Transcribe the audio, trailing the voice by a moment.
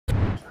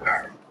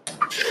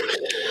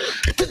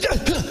Look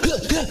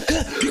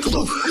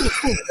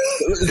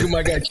at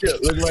my guy Chip.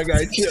 Look at my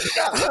guy Chip.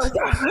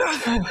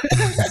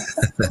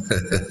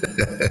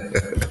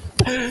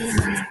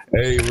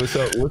 Hey, what's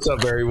up? What's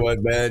up,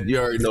 everyone, man? You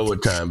already know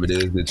what time it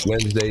is. It's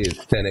Wednesday.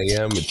 It's 10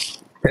 a.m.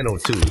 It's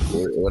 10:02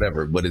 or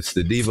whatever. But it's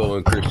the Devo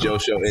and Kris Joe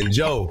show. And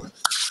Joe,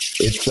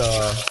 it's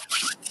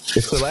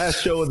the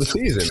last show of the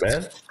season,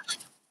 man.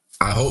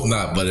 I hope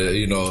not, but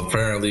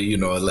apparently,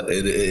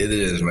 it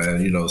is,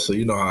 man. So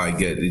you know how I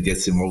get. It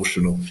gets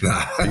emotional.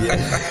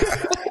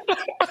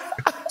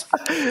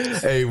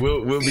 Hey,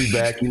 we'll be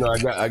back.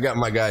 I got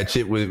my guy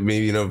Chip with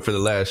me, for the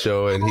last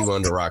show, and he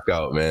wanted to rock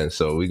out, man.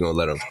 So we're gonna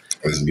let him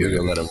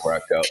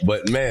rock out.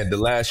 But man, the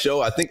last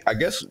show, I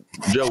guess,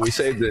 Joe, we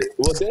saved it.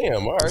 Well,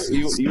 damn, all right,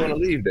 you want to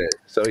leave that?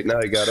 So now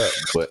he got up,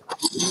 but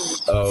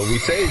we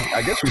saved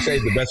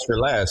the best for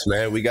last,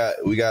 man. We got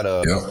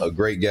a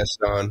great guest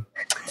on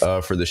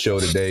for the show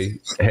today,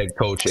 head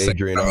coach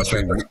Adrian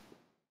Autry.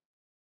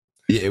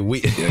 And we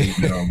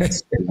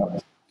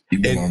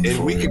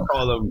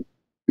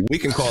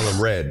can call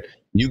him Red.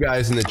 You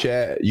guys in the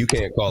chat, you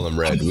can't call him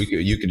Red.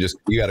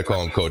 You got to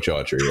call him Coach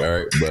Autry, all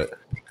right? But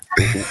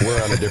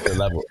we're on a different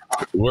level.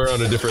 We're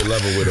on a different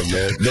level with him,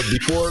 man. But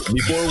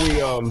before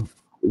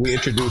we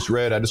introduce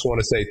Red, I just want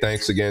to say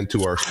thanks again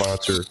to our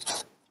sponsor,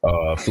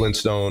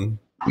 Flintstone,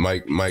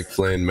 Mike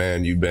Flynn,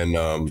 man. You've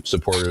been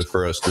supportive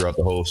for us throughout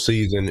the whole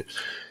season.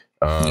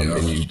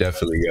 And you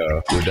definitely,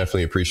 we're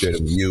definitely appreciative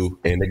of you.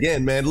 And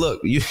again, man,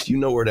 look, you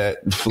know where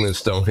that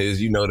Flintstone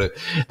is. You know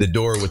the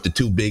door with the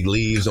two big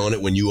leaves on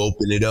it when you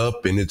open it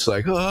up, and it's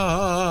like, right.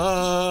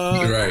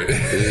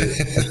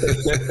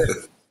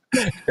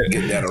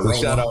 Get that aroma.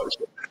 Shout out.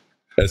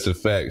 That's a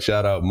fact.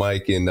 Shout out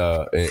Mike and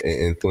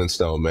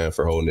Flintstone, man,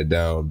 for holding it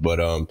down. But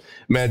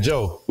man,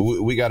 Joe,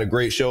 we got a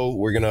great show.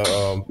 We're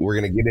gonna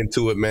get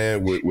into it,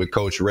 man, with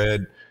Coach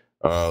Red.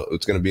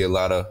 It's going to be a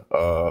lot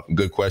of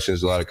good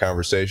questions, a lot of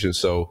conversations.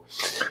 So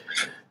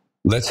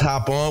let's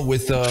hop on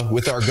with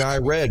our guy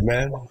Red,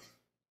 man.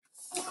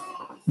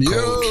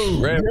 Yo,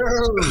 Red.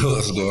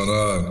 What's going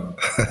on?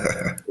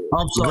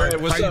 I'm sorry.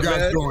 Red, what's How up, you guys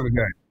man? doing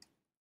today?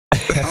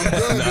 I'm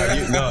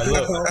good, man.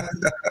 Look.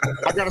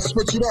 I gotta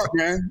switch it up,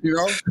 man.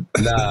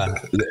 Nah,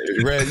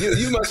 Red,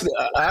 you must.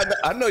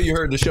 I know you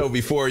heard the show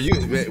before.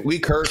 We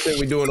cursing,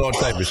 we doing all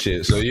type of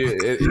shit. So you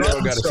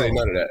don't got to say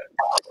none of that.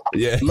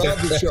 Yeah, love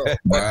the show.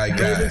 My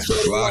God,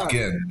 lock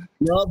in.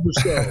 Love the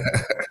show.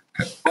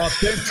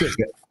 Authentic.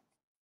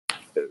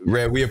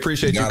 Red, we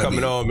appreciate you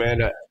coming on,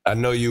 man. I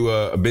know you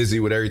are busy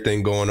with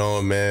everything going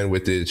on, man.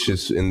 With it's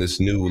just in this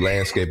new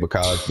landscape of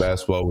college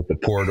basketball with the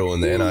portal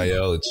and the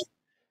NIL.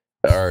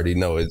 I already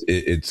know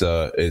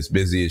it's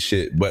busy as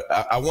shit. But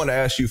I want to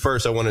ask you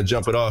first. I want to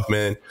jump it off,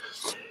 man.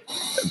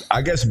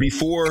 I guess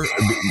before,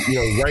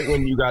 right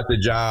when you got the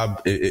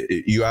job,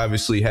 you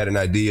obviously had an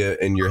idea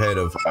in your head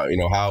of,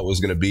 how it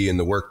was going to be and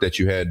the work that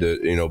you had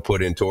to,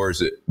 put in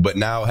towards it. But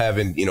now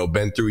having,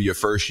 been through your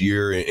first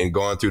year and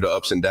gone through the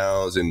ups and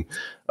downs and,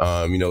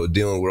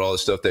 dealing with all the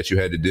stuff that you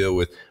had to deal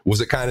with,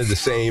 was it kind of the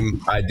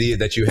same idea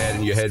that you had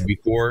in your head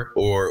before,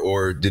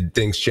 or did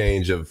things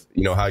change of,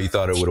 how you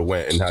thought it would have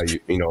went and how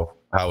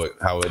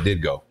it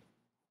did go?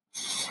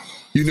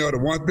 The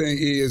one thing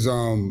is,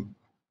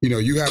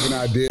 you have an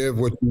idea of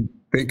what you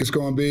think it's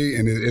going to be,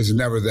 and it's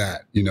never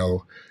that.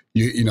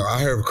 I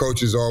hear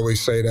coaches always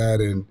say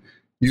that, and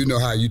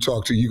how you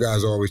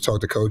guys always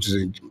talk to coaches,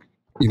 and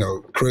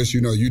Kris,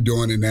 you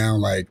doing it now.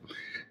 Like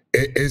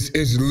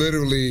it's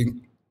literally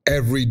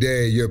every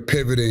day you're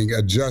pivoting,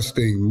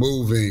 adjusting,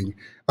 moving.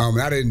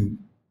 I didn't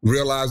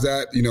realize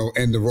that,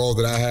 in the role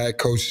that I had.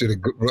 Coach did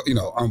he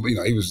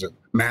was a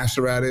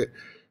master at it,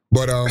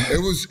 but it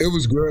was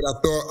good. I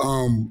thought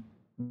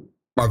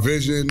my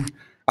vision.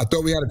 I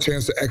thought we had a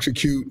chance to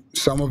execute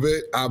some of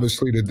it.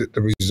 Obviously,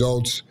 the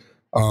results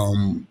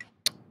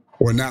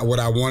were not what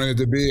I wanted it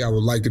to be. I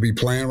would like to be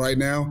playing right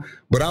now.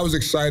 But I was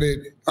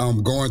excited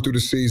going through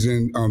the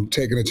season,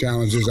 taking the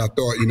challenges. I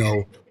thought,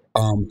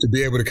 to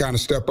be able to kind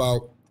of step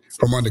out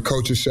from under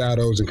coach's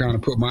shadows and kind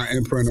of put my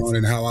imprint on it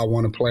and how I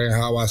want to play,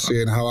 how I see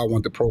it, and how I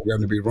want the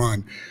program to be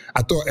run.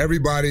 I thought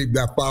everybody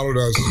that followed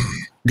us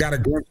got a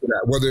glimpse of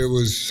that, whether it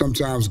was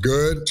sometimes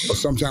good or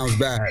sometimes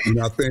bad.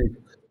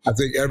 I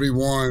think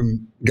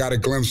everyone got a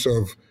glimpse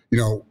of,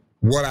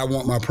 what I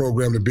want my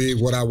program to be,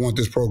 what I want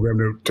this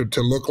program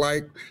to look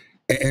like,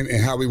 and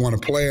how we want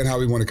to play and how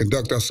we want to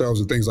conduct ourselves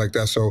and things like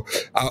that. So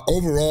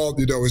overall,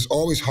 it's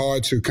always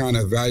hard to kind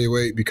of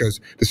evaluate because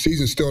the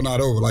season's still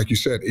not over. Like you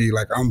said, E,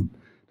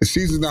 the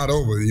season's not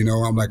over.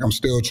 I'm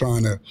still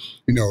trying to,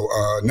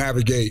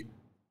 navigate,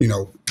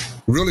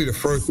 really the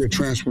first year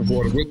transfer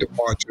portal with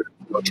departure,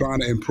 trying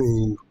to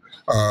improve.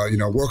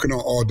 Working on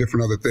all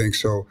different other things.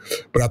 So,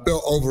 but I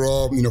felt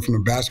overall, from a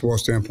basketball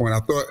standpoint, I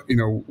thought,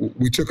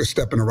 we took a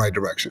step in the right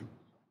direction.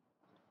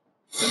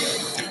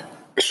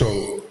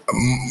 So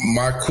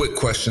my quick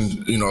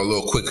question, a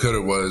little quick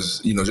hitter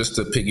was, just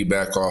to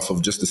piggyback off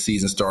of just the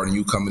season starting,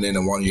 you coming in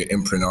and wanting your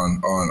imprint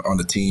on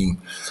the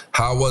team.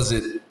 How was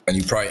it? And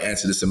you probably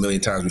answered this a million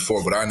times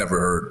before, but I never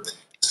heard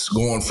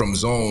going from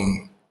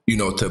zone,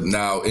 to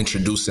now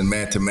introducing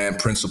man-to-man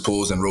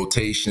principles and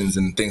rotations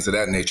and things of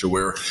that nature,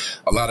 where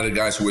a lot of the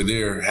guys who were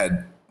there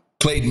had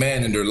played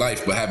man in their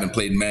life, but haven't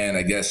played man,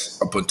 I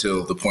guess, up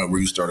until the point where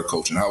you started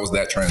coaching. How was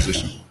that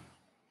transition?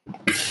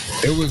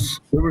 It was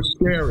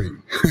scary.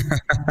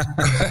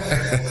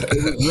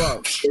 It was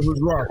rough. It was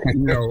rough.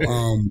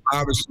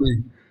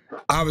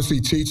 Obviously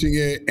teaching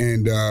it,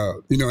 and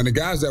and the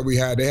guys that we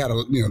had, they had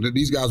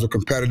these guys were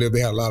competitive.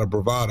 They had a lot of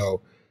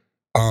bravado.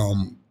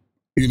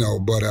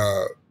 But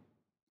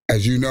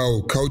as you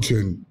know,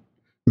 coaching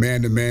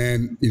man to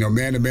man,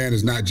 man to man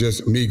is not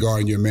just me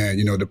guarding your man.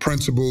 The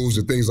principles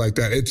and things like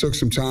that. It took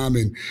some time,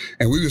 and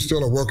we were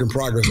still a work in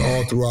progress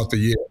all throughout the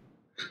year.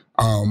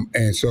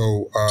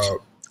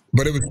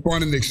 But it was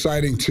fun and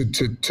exciting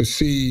to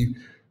see.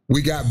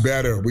 We got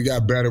better.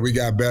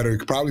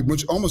 Probably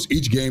almost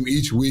each game,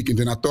 each week, and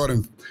then I thought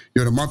in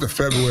the month of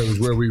February was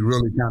where we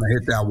really kind of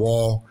hit that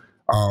wall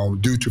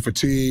due to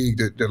fatigue,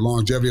 the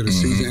longevity of the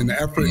season, and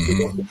the effort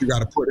that you got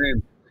to put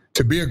in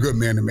to be a good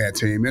man-to-man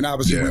team. And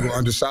obviously we were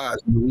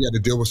undersized. We had to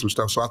deal with some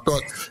stuff. So I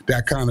thought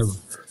that kind of,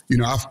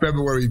 our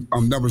February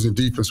numbers in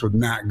defense were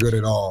not good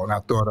at all. And I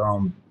thought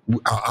our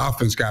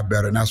offense got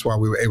better, and that's why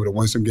we were able to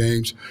win some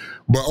games.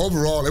 But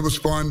overall, it was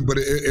fun, but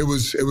it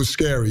was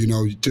scary,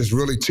 just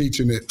really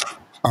teaching it.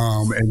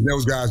 And getting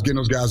those guys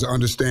to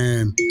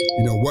understand,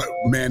 what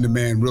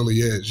man-to-man really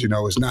is.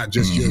 It's not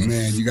just your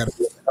man. You got to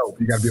be able to help.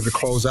 You got to be able to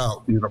close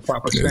out,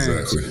 proper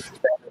stance. Exactly.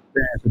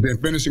 And then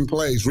finishing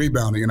plays,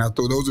 rebounding. And I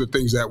thought those are the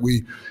things that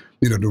we,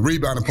 the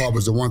rebounding part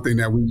was the one thing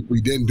that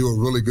we didn't do a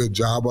really good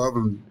job of.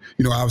 And,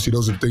 obviously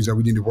those are the things that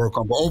we need to work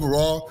on. But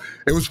overall,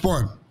 it was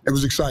fun. It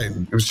was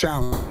exciting. It was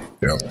challenging.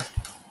 Yeah.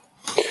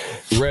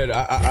 Red,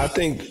 I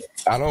think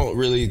I don't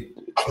really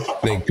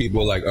think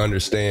people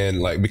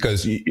understand,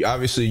 because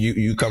obviously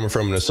you coming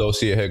from an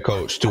associate head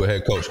coach to a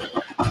head coach,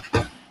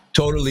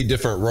 totally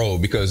different role,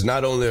 because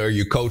not only are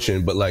you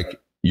coaching, but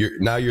you're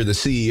the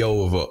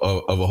CEO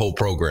of a whole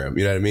program.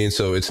 You know what I mean?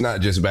 So it's not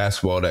just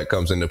basketball that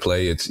comes into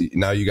play. It's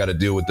now you got to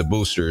deal with the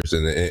boosters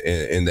and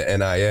the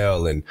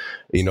NIL and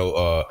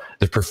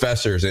the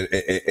professors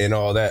and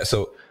all that.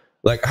 So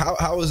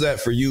how was that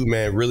for you,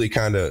 man? Really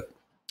kind of,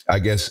 I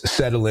guess,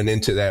 settling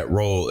into that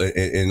role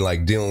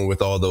and dealing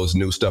with all those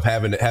new stuff,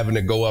 having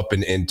to go up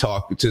and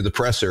talk to the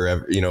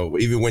presser.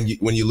 Even when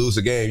you lose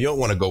a game, you don't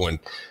want to go and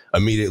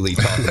immediately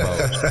talk about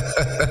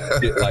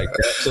shit like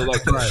that. So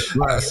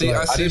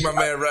I see my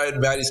man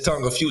riding by his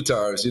tongue a few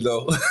times. It's a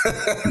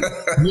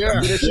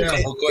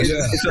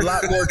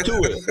lot more to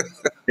it.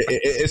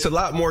 It's a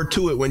lot more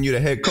to it when you're the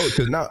head coach,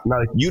 because now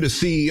you the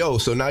CEO.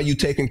 So now you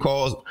taking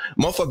calls,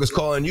 motherfuckers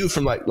calling you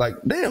from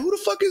damn, who the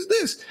fuck is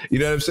this? You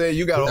know what I'm saying?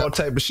 You got all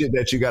type of shit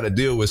that you got to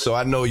deal with. So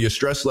I know your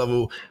stress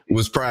level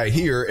was probably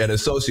here at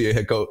associate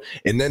head coach,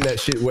 and then that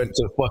shit went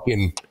to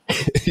fucking,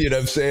 you know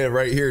what I'm saying,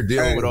 right here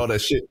dealing with all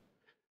that shit.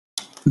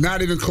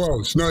 Not even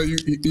close. No,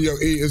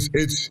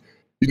 it's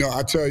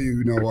I tell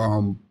you,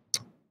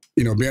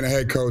 being a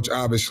head coach,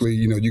 obviously,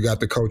 you got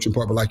the coaching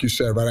part, but like you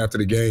said, right after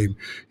the game,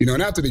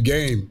 and after the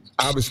game,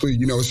 obviously,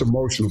 it's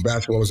emotional.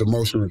 Basketball is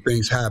emotional and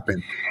things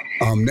happen.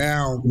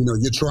 Now,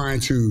 you're trying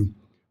to,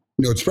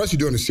 especially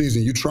during the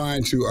season, you're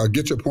trying to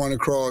get your point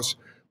across,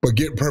 but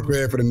get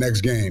prepared for the next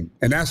game.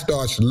 And that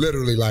starts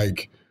literally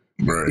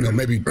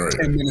maybe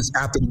 10 minutes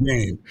after the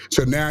game.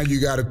 So now you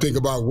got to think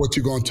about how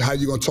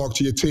you're going to talk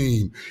to your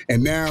team.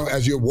 And now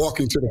as you're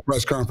walking to the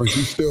press conference,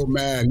 you're still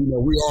mad.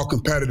 We all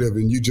competitive,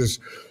 and you just,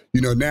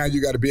 now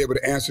you got to be able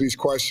to answer these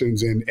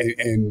questions,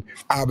 and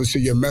obviously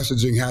your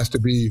messaging has to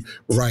be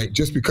right,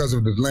 just because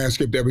of the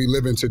landscape that we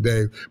live in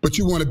today. But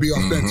you want to be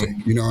authentic,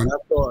 and I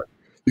thought,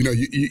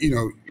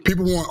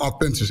 people want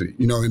authenticity,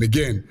 and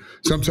again,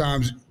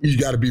 sometimes you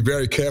got to be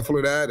very careful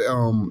of that,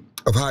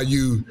 of how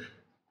you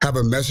have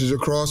a message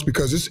across,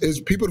 because it's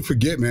people to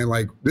forget, man.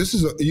 This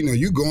is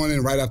you going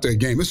in right after a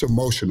game. It's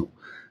emotional.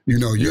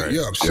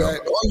 You're upset.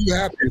 Or you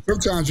happy.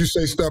 Sometimes you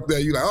say stuff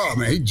that you're like, oh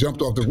man, he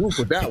jumped off the roof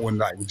with that one.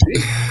 Gee.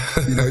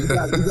 You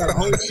got a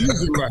whole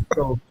season left.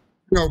 So,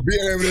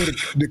 being able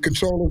to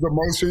control those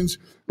emotions,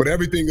 but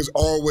everything is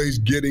always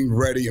getting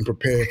ready and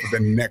prepared for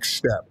the next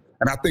step.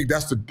 And I think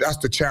that's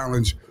the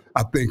challenge.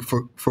 I think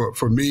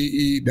for me,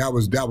 E, that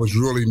was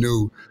really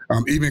new.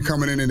 Even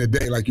coming in the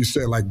day, like you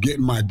said,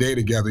 getting my day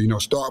together,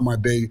 start my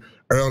day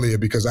earlier,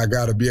 because I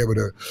got to be able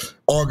to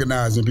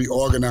organize and be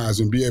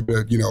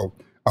able to,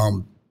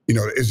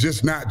 it's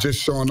just not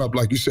just showing up,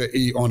 like you said,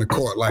 E, on the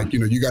court.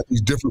 You got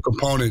these different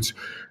components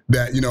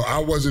that, I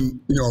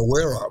wasn't,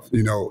 aware of,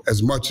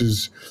 as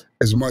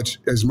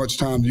much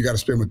time you got to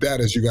spend with that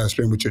as you got to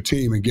spend with your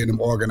team and getting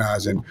them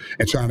organized and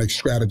trying to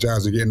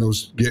strategize and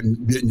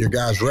getting your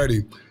guys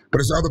ready. But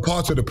it's other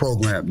parts of the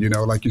program,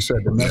 like you said,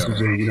 the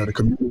messaging, the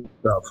community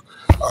stuff,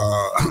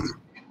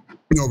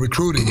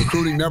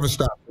 recruiting never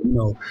stops.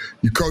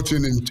 You're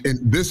coaching in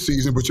this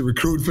season, but you're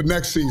recruiting for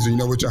next season,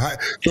 with your high.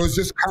 So it's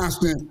just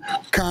constant,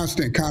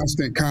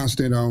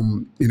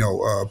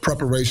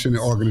 preparation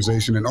and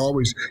organization, and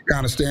always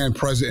kind of staying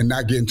present and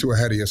not getting too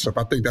ahead of yourself.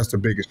 I think that's the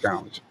biggest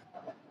challenge.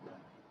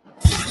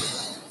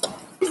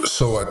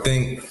 So I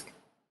think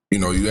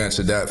You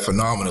answered that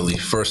phenomenally.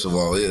 First of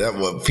all, that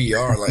was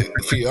PR, like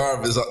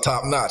PR is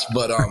top notch.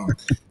 But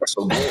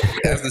so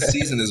as the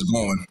season is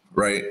going,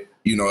 right?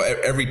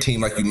 Every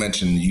team, like you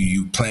mentioned,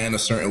 you plan a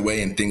certain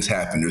way and things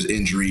happen. There's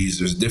injuries,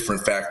 there's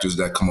different factors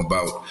that come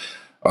about.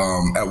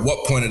 At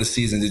what point of the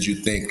season did you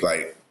think,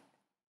 like,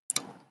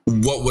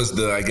 what was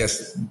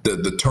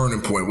the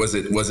turning point? Was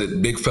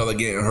it big fella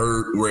getting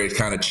hurt where it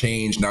kind of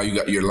changed? Now you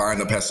got your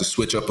lineup has to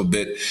switch up a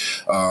bit.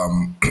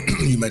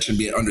 You mentioned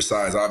being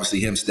undersized. Obviously,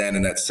 him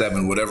standing at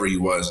 7, whatever he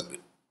was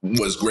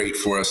great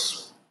for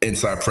us.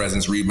 Inside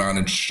presence,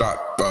 rebounding, shot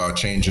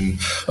changing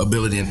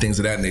ability, and things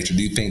of that nature.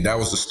 Do you think that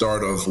was the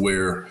start of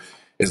where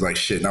it's like,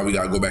 shit, now we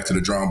got to go back to the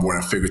drawing board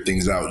and figure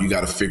things out? You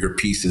got to figure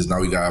pieces. Now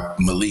we got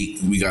Malik.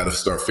 We got to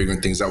start figuring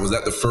things out. Was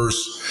that the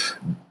first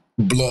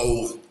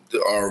blow,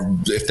 or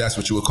if that's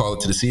what you would call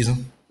it, to the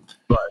season?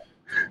 Right.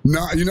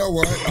 No, you know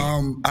what?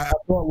 I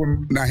thought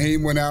when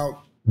Naheem went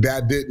out,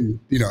 that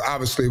didn't,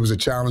 obviously it was a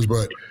challenge,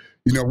 but,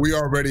 we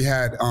already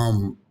had,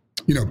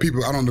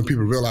 people, I don't know if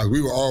people realize,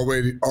 we were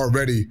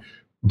already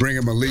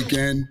bringing Malik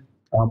in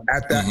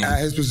at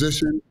his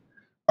position.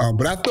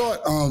 But I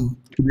thought,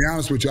 to be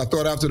honest with you, I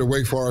thought after the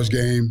Wake Forest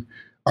game,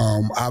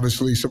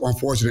 obviously some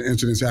unfortunate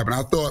incidents happened.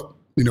 I thought,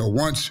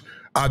 once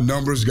our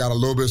numbers got a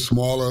little bit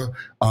smaller,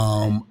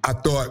 I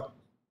thought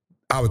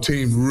our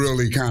team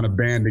really kind of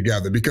band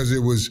together, because it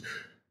was,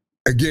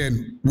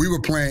 again, we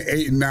were playing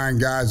 8 and 9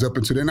 guys up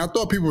until then. I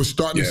thought people were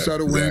starting to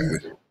settle in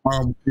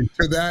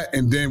to that,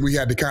 and then we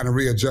had to kind of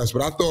readjust.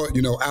 But I thought,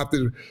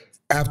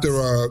 after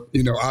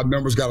our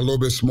numbers got a little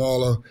bit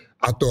smaller,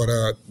 I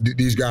thought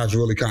these guys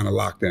really kind of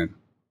locked in.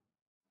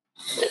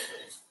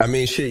 I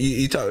mean, shit,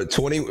 you talk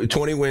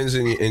 20 wins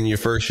in your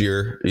first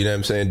year, you know what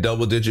I'm saying?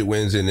 Double-digit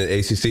wins in the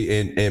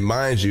ACC. And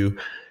mind you,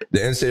 the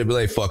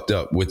NCAA fucked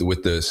up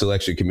with the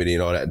selection committee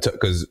and all that.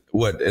 Because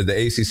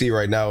the ACC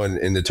right now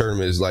in the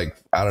tournament is like,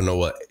 I don't know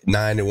what,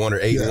 9-1 or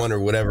 8-1 or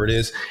whatever it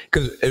is.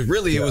 Because it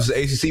was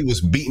the ACC was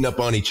beating up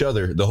on each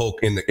other the whole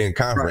in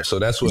conference. Right. So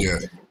that's what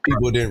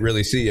people didn't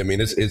really see. I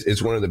mean,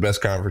 it's one of the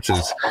best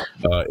conferences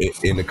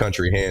in the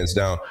country, hands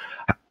down.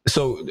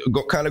 So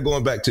kind of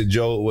going back to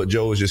what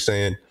Joe was just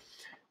saying.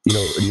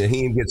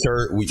 Naheem gets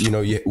hurt. We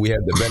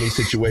have the Benny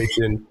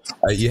situation.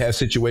 You have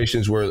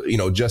situations where,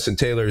 Justin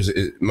Taylor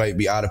might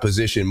be out of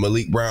position.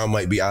 Malik Brown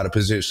might be out of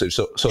position.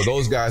 So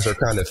those guys are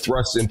kind of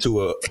thrust into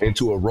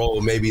a role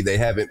maybe they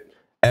haven't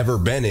ever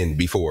been in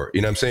before.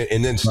 You know what I'm saying?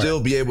 And then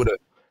still be able to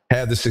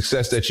have the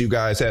success that you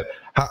guys have.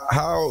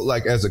 How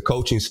like, as a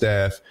coaching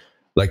staff,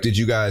 like, did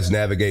you guys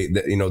navigate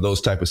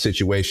those type of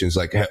situations?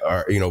 Like,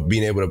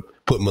 being able to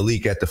put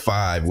Malik at the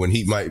 5 when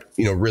he might,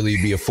 really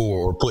be a 4,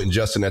 or putting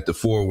Justin at the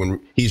 4 when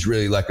he's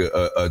really like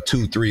a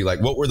 2-3. Like,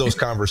 what were those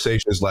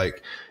conversations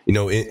like,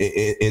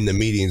 in the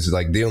meetings,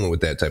 like dealing with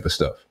that type of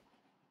stuff?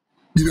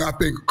 I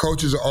think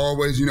coaches are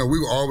always, we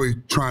were always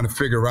trying to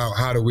figure out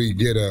how do we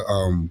get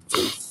an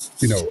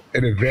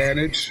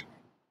advantage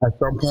at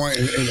some point.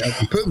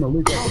 And putting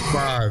Malik at the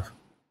 5,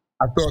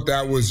 I thought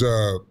that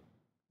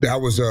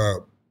was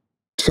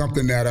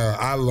something that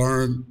I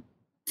learned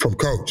from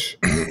Coach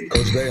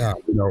Devo.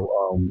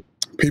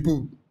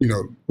 People,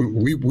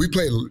 we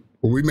played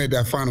when we made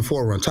that Final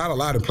Four run. Tyler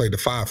Lydon played the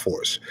 5 for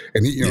us,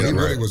 and he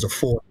really was a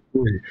 4-3.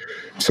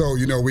 So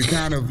we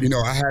kind of,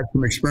 I had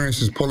some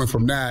experiences pulling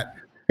from that,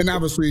 and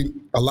obviously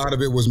a lot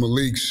of it was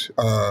Malik's.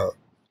 I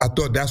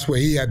thought that's where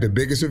he had the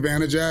biggest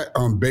advantage at,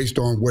 based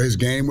on where his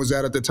game was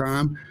at the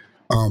time.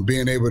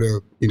 Being able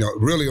to,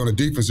 really on the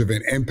defensive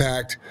end,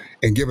 impact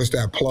and give us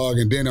that plug.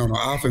 And then on the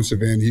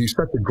offensive end, he's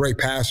such a great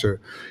passer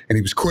and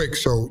he was quick.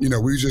 So, we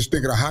were just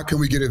thinking, how can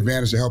we get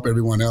advantage to help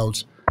everyone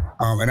else?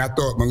 And I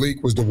thought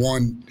Malik was the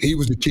one, he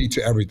was the key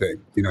to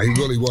everything. He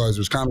really was.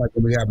 It was kind of like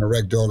when we had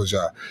Marek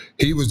Dolezaj.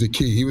 He was the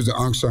key. He was the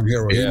unsung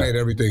hero. Yeah. He made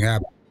everything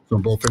happen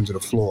from both ends of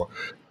the floor.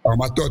 I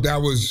thought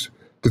that was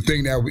the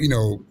thing that,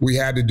 we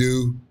had to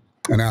do.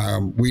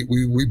 And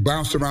we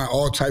bounced around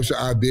all types of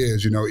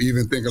ideas,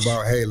 even think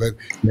about, hey,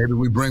 maybe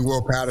we bring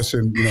Will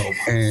Patterson,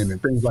 and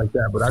things like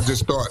that. But I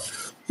just thought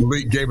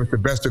Malik gave us the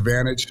best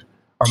advantage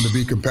to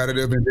be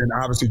competitive. And then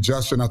obviously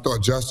Justin, I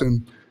thought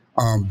Justin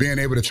being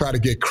able to try to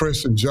get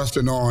Kris and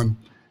Justin on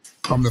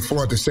the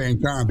floor at the same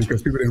time,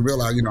 because people didn't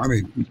realize,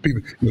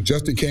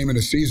 Justin came in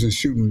the season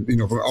shooting,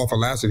 off of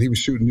last year, he was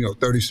shooting,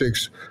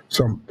 36%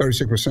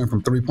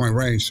 from 3-point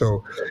range.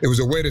 So it was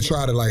a way to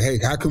try to hey,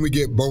 how can we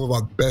get both of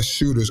our best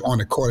shooters on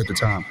the court at the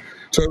time?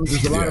 So it was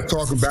just a lot of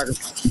talking back and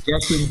forth.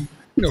 Justin,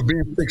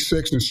 being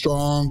 6'6" and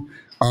strong,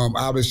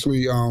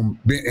 obviously, and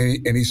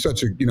he's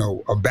such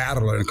a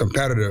battler and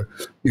competitor,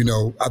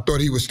 I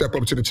thought he would step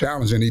up to the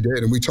challenge, and he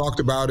did. And we talked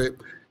about it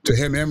to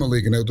him and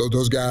Malik, and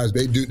those guys,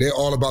 they're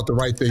all about the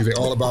right things. They're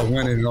all about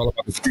winning and all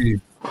about the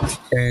team.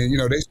 And,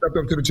 they stepped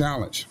up to the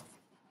challenge.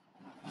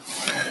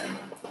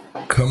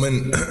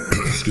 Coming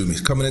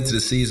into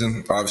the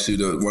season, obviously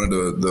one of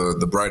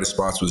the brightest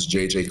spots was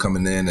JJ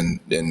coming in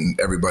and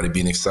everybody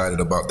being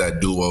excited about that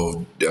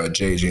duo,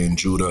 JJ and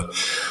Judah.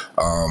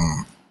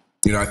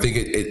 You know, I think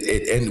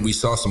it and we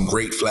saw some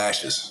great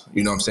flashes.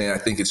 You know what I'm saying? I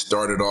think it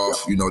started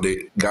off, you know,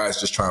 the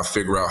guys just trying to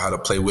figure out how to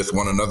play with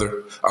one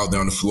another out there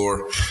on the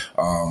floor.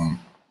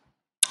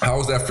 How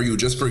was that for you?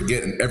 Just for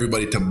getting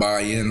everybody to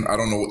buy in? I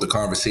don't know what the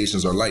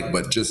conversations are like,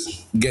 but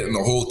just getting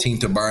the whole team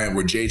to buy in,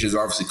 where JJ's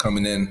obviously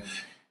coming in,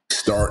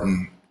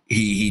 starting.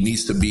 He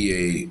needs to be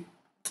a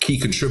key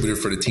contributor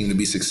for the team to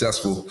be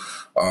successful.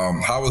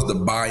 How was the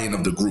buy-in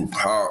of the group?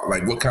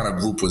 What kind of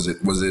group was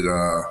it? Was it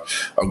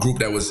a group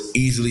that was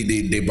easily,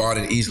 they bought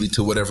in easily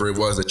to whatever it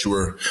was that you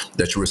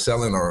were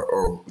selling,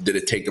 or did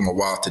it take them a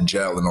while to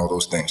gel and all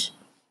those things?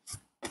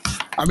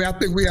 I mean, I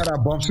think we had our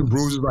bumps and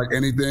bruises like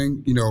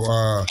anything.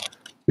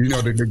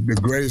 The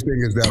greatest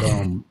thing is that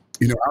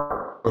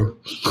I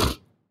was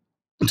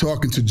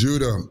talking to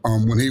Judah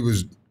when he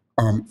was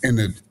in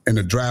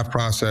the draft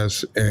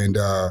process, and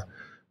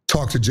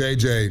talked to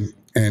JJ,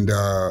 and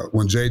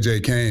when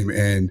JJ came,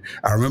 and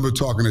I remember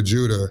talking to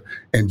Judah,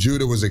 and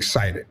Judah was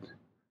excited.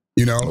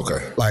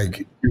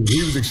 Like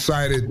he was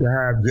excited to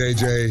have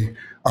JJ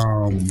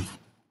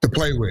to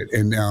play with,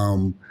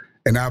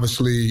 and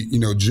obviously,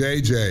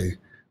 JJ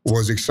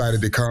was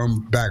excited to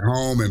come back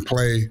home and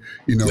play,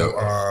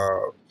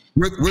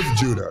 with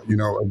Judah.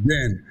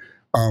 Again,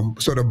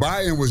 so the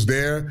buy-in was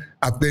there.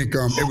 I think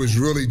it was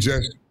really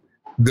just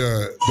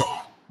the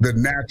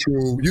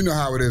natural. You know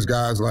how it is,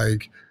 guys.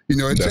 Like,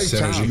 it takes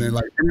time, and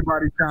like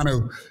everybody kind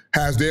of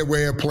has their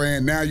way of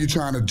playing. Now you're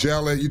trying to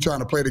gel it, you're trying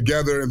to play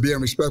together and being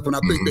respectful. And I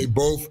think they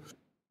both,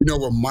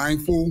 were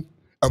mindful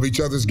of each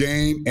other's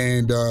game.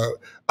 And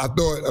I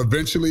thought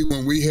eventually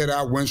when we hit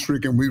our win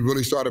streak and we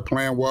really started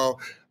playing well,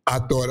 I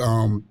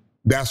thought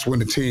that's when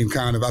the team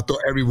I thought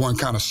everyone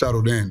kind of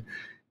settled in,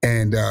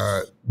 and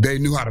they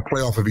knew how to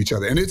play off of each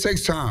other. And it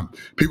takes time.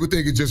 People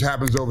think it just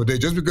happens over there.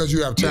 Just because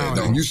you have talent,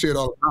 and you see it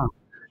all the time,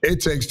 it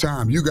takes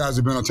time. You guys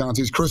have been on talent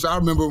teams. Kris, I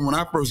remember when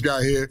I first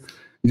got here,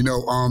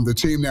 the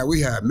team that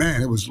we had,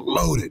 man, it was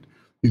loaded.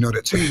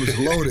 The team was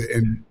loaded,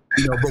 and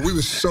but we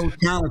were so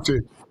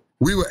talented.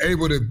 We were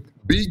able to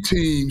beat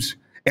teams,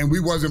 and we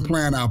wasn't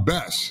playing our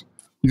best.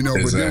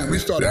 Exactly. But then we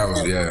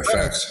started.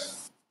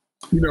 Facts.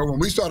 When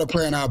we started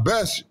playing our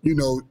best, we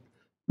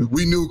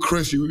knew,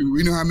 Kris,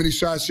 we knew how many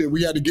shots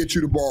we had to get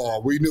you the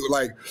ball. We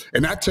knew,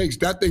 and that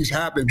things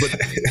happen, but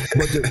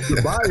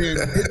the buy-in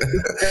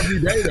it's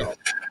every day though.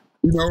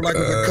 As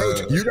a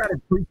coach, you got to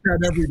preach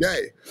that every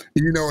day.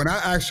 And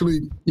I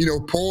actually,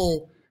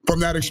 pull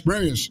from that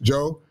experience,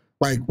 Joe,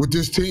 with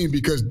this team,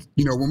 because,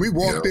 when we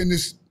walked in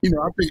this,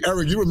 I think,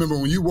 Eric, you remember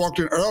when you walked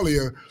in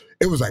earlier,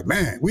 it was like,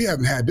 man, we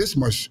haven't had this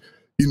much,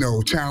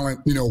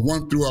 talent,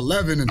 1 through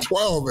 11 and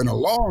 12 in a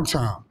long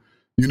time.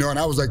 And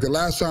I was like, the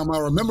last time I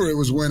remember it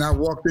was when I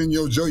walked in,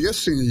 Joe, your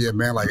senior year,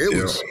 man.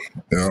 It was, so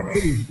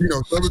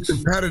it was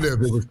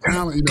competitive. It was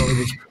talent, it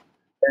was.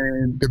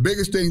 And the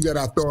biggest thing that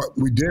I thought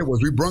we did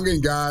was we brought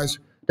in guys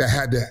that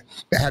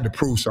had to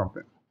prove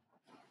something.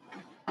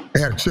 They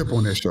had a chip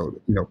on their shoulder.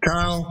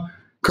 Kyle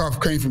Cuff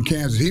came from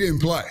Kansas. He didn't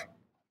play.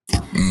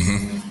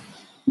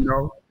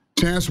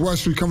 Chance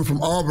Westry coming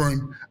from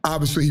Auburn,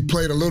 obviously he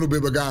played a little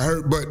bit but got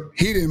hurt, but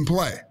he didn't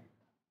play.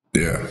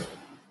 Yeah.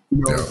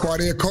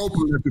 Quardea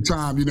Copeland at the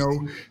time,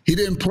 he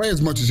didn't play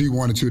as much as he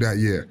wanted to that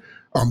year,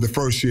 the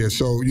first year.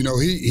 So, he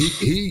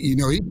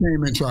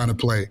came in trying to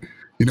play.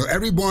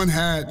 Everyone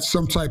had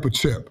some type of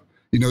chip.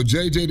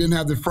 JJ didn't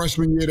have the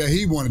freshman year that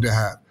he wanted to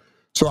have.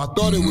 So I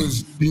thought it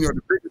was,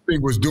 the biggest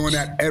thing was doing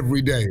that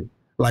every day,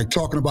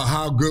 talking about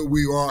how good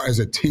we are as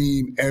a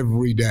team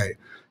every day.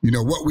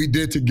 What we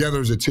did together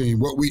as a team,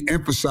 what we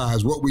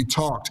emphasized, what we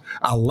talked.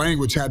 Our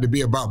language had to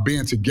be about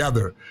being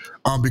together.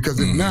 Because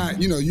if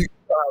not, you know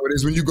how it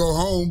is when you go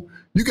home,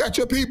 you got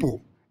your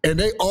people. And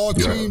they all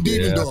team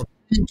Devendorf,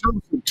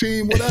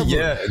 team whatever.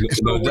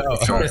 No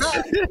doubt. When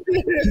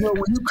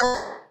you come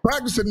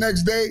practice the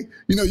next day,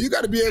 you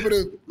got to be able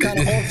to kind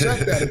of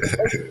offset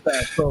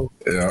that. So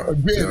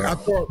again, I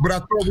thought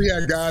we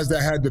had guys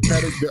that had the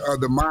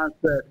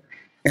mindset,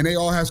 and they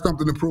all had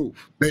something to prove.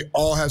 They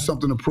all had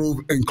something to prove,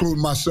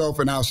 including myself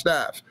and our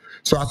staff.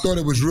 So I thought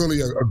it was really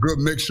a good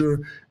mixture.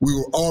 We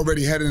were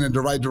already heading in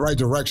the right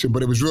direction,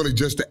 but it was really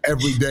just the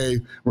everyday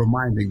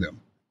reminding them.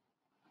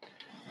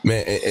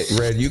 Man,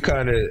 Red, you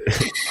kind of,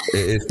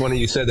 it's funny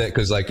you said that,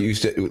 because you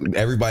said,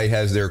 everybody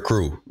has their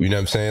crew. You know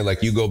what I'm saying?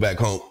 You go back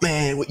home,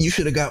 man, you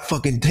should have got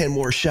fucking 10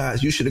 more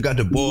shots. You should have got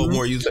the ball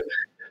more.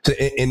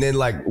 And then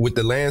with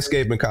the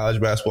landscape in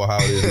college basketball, how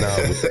it is now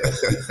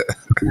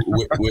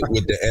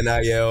with the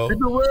NIL.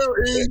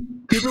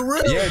 Keep it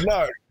real.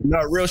 Yeah,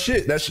 no, real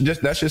shit. That's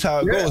just how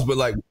it goes.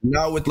 But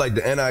now with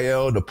the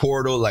NIL, the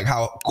portal,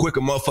 how quick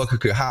a motherfucker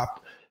could hop.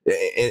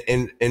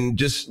 And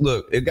just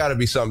look, it got to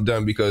be something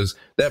done, because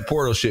that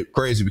portal shit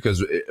crazy,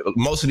 because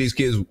most of these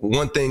kids,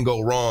 one thing go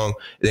wrong,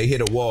 they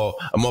hit a wall,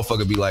 a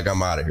motherfucker be like,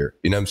 I'm out of here.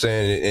 You know what I'm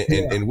saying?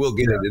 And we'll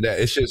get into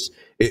that. It's just,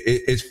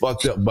 it's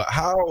fucked up. But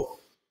how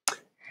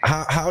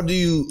do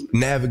you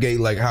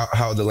navigate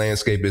how the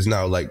landscape is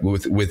now,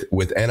 with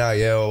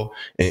NIL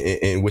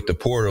and with the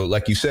portal?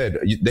 Like you said,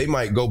 they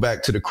might go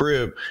back to the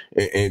crib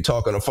and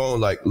talk on the phone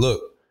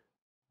look,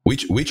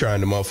 we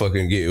trying to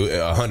motherfucking get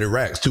 100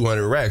 racks,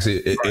 200 racks,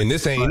 and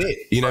this ain't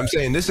it. You know what I'm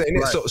saying? This ain't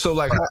it. So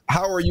like,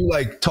 how are you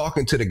like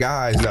talking to the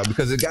guys now?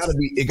 Because it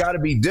gotta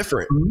be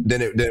different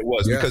than it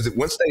was. Because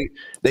once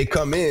they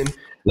come in,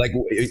 like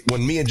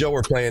when me and Joe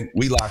were playing,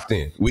 we locked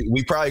in.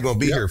 We probably gonna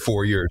be here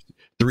 4 years,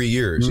 3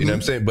 years. You know what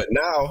I'm saying? But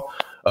now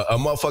a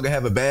motherfucker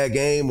have a bad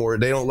game or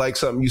they don't like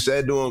something you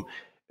said to them,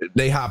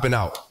 they hopping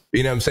out.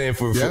 You know what I'm saying?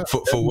 For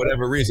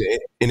whatever reason.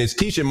 And it's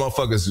teaching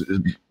motherfuckers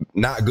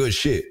not good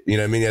shit, you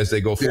know what I mean, as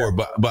they go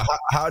forward. But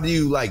how do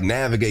you like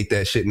navigate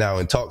that shit now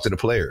and talk to the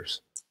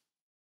players?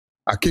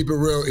 I keep it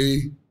real,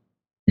 E.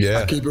 Yeah.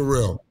 I keep it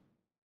real.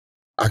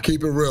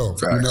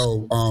 Facts. You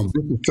know,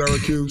 this is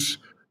Syracuse.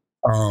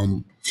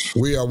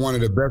 We are one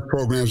of the best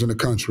programs in the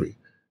country.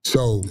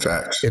 So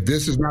if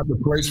this is not the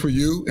place for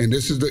you, and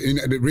this is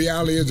the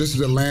reality is this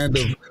is a land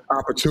of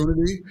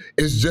opportunity,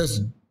 it's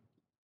just,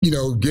 you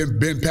know,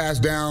 been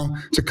passed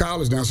down to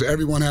college now, so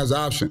everyone has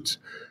options.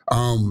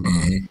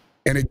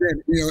 And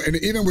again, you know, and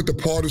even with the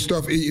portal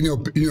stuff, you know,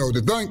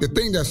 the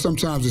thing that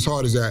sometimes is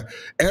hard is that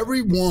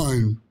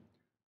everyone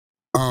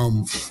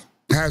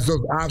has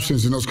those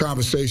options in those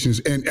conversations,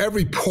 and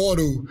every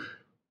portal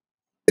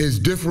is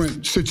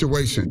different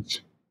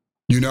situations.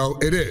 You know,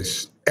 it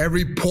is.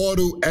 Every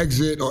portal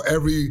exit or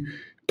every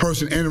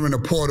person entering a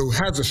portal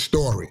has a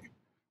story,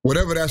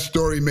 whatever that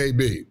story may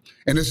be,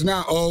 and it's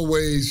not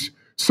always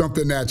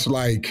something that's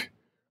like,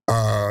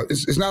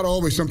 it's not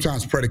always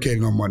sometimes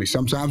predicated on money.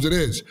 Sometimes it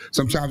is.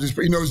 Sometimes it's,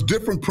 you know, it's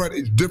different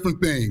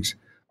things,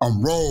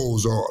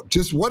 roles or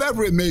just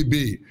whatever it may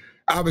be.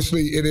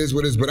 Obviously, it is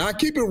what it is. But I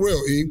keep it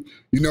real, E.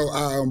 You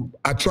know,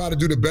 I try to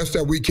do the best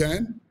that we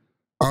can.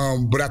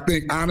 But I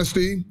think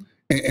honesty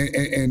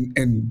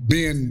and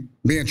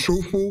being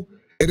truthful,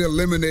 it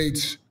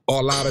eliminates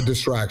a lot of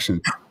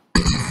distraction.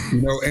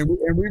 You know, and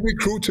we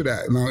recruit to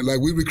that. You know, like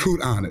we recruit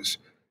honest.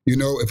 You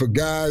know, if a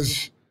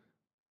guy's,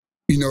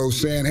 you know,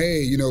 saying, hey,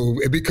 you know,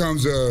 it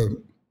becomes a,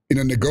 you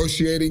know,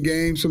 negotiating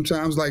game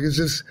sometimes. Like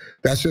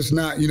that's just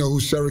not, you know, who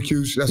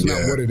Syracuse, that's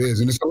not what it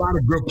is. And it's a lot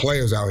of good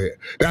players out here.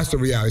 That's the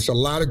reality. It's a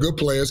lot of good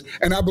players.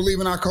 And I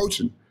believe in our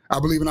coaching. I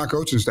believe in our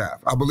coaching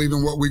staff. I believe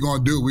in what we're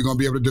going to do. We're going to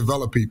be able to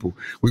develop people.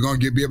 We're going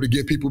to be able to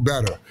get people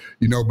better,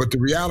 you know. But the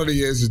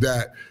reality is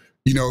that,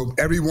 you know,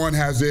 everyone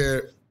has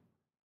their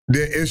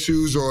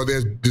issues or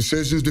their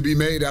decisions to be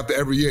made after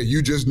every year.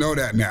 You just know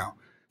that now.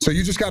 So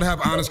you just got to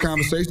have honest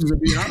conversations and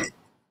be honest.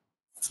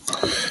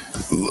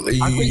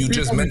 You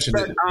just mentioned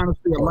it.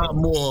 Honestly, a lot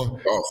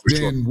more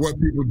than what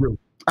people do.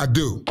 I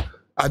do.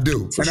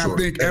 And I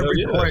think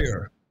every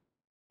player,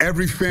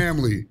 every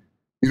family,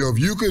 you know, if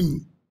you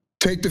can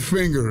take the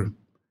finger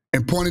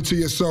and point it to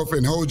yourself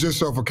and hold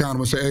yourself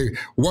accountable and say, hey,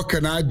 what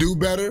can I do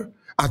better?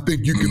 I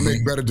think you can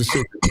make better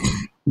decisions.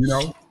 You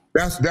know,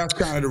 that's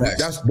kind of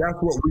that's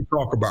what we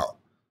talk about.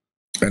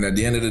 And at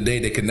the end of the day,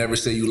 they can never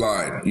say you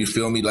lied. You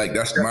feel me? Like,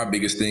 that's my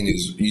biggest thing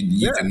is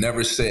you can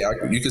never say,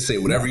 you can say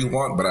whatever you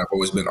want, but I've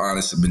always been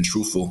honest and been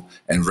truthful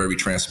and very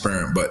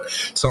transparent. But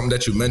something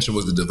that you mentioned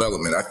was the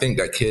development. I think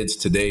that kids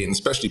today, and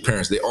especially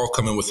parents, they all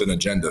come in with an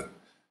agenda.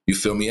 You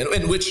feel me?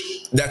 And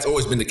which that's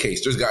always been the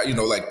case. There's got, you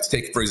know, like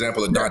take, for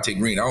example, a Dante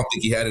Green. I don't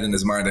think he had it in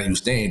his mind that he was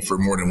staying for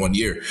more than 1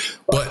 year.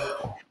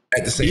 But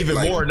at the same time,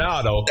 even more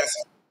now, though.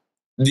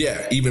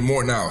 Even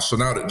more now. So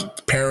now the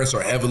parents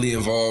are heavily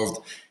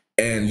involved.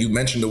 And you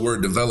mentioned the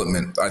word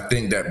development. I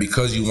think that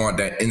because you want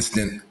that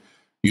instant,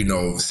 you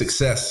know,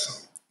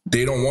 success,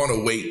 they don't want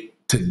to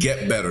wait to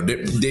get better.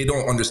 They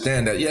don't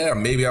understand that,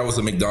 maybe I was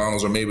a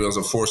McDonald's or maybe I was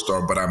a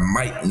 4-star, but I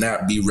might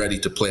not be ready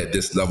to play at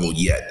this level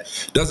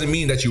yet. Doesn't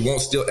mean that you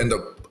won't still end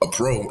up a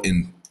pro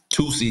in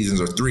 2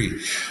 seasons or 3.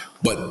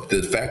 But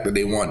the fact that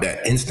they want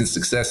that instant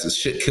success is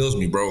shit kills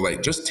me, bro.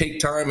 Like, just take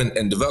time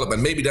and develop.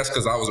 And maybe that's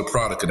because I was a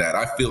product of that.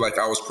 I feel like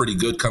I was pretty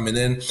good coming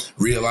in,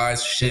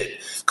 realized,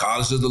 shit,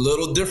 college is a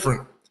little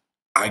different.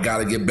 I got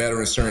to get better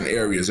in certain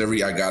areas.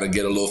 I got to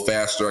get a little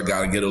faster. I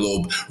got to get a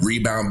little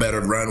rebound better,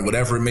 run,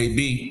 whatever it may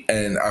be.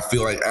 And I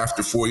feel like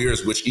after 4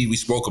 years, which we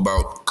spoke about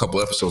a couple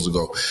episodes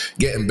ago,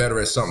 getting better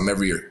at something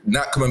every year,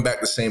 not coming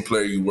back the same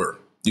player you were.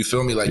 You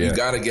feel me? Like, you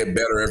got to get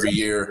better every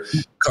year,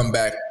 come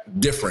back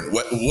different.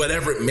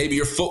 Whatever, maybe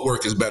your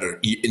footwork is better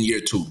in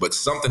year 2, but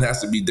something has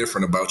to be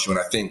different about you. And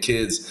I think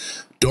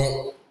kids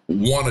don't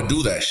want to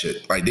do that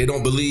shit. Like, they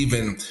don't believe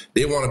in,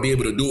 they want to be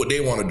able to do what they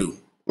want to do.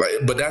 Like,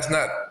 but that's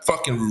not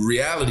fucking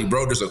reality,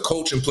 bro. There's a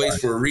coach in place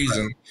for a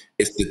reason.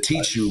 It's to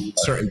teach you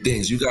certain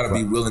things. You got to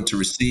be willing to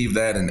receive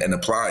that and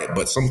apply it.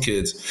 But some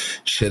kids,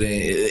 shit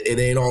it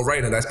ain't all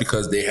right. And that's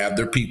because they have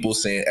their people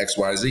saying X,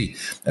 Y, Z.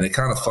 And it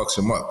kind of fucks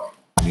them up.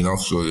 You know,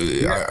 so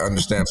I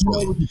understand. You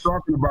know what you're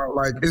talking about?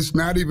 Like, it's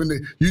not even,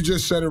 you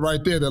just said it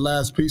right there, the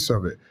last piece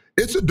of it.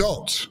 It's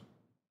adults.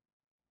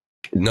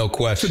 No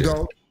question. It's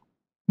adults.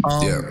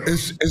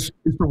 It's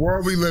the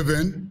world we live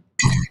in.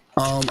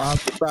 Our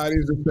society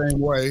is the same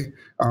way.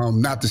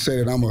 Not to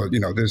say that I'm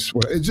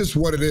it's just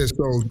what it is.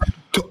 So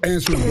to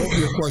answer both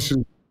your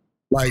questions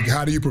Like,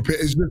 how do you prepare?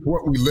 It's just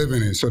what we live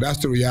in. So that's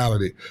the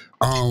reality.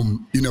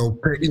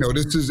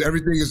 This is,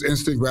 everything is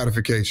instant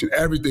gratification.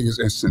 Everything is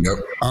instant. Yep.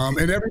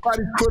 And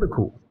everybody's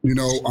critical,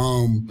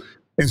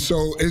 and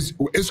so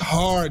it's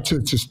hard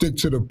to stick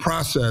to the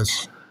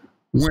process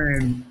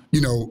when,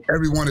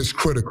 everyone is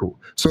critical.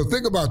 So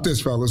think about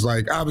this, fellas.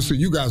 Like, obviously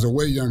you guys are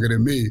way younger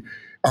than me.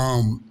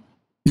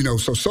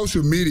 So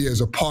social media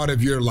is a part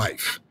of your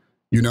life,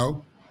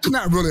 It's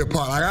not really a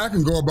part. Like, I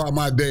can go about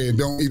my day and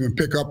don't even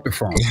pick up the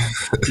phone.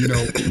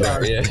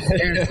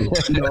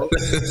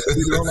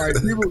 Like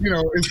people,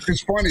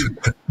 it's funny,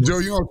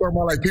 Joe. Talking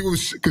about, like, people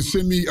could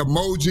send me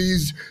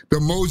emojis,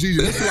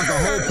 and it's like a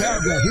whole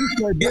paragraph. He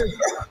said this,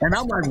 and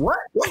I'm like, what?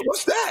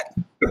 What's that?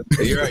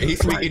 You're right. He's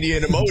speaking to you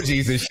in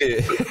emojis and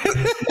shit.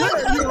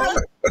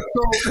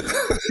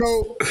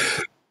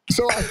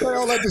 So I say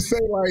all that to say,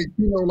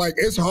 like,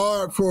 it's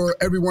hard for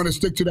everyone to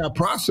stick to that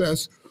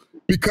process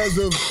because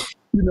of,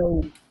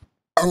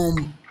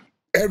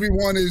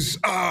 everyone is,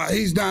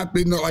 he's not,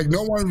 like,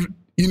 no one,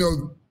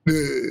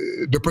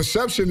 the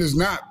perception is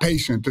not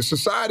patient. The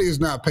society is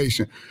not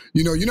patient.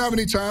 You know how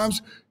many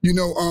times,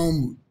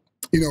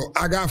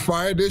 I got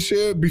fired this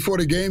year before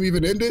the game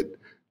even ended.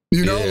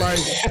 It's like,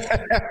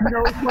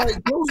 what are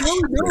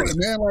we doing,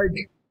 man?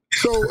 Like,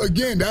 so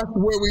again, that's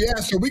where we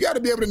at. So we got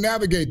to be able to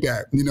navigate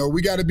that.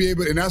 We got to be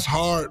able, and that's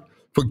hard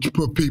for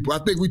people. I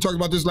think we talked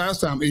about this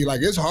last time, E.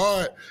 Like, it's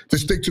hard to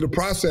stick to the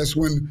process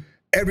when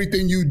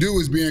everything you do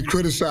is being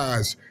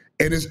criticized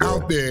and it's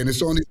out there and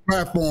it's on these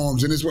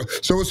platforms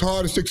so it's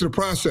hard to stick to the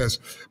process.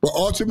 But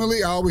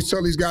ultimately, I always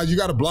tell these guys, you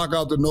got to block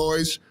out the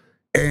noise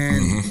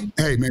and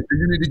hey, man,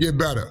 you need to get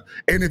better.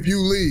 And if you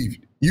leave,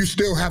 you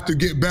still have to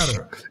get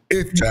better.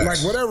 If like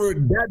whatever,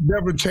 that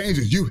never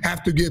changes. You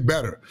have to get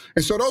better.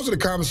 And so those are the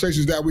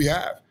conversations that we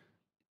have.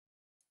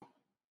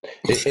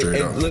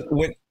 And look,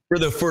 for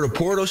the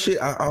portal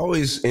shit, I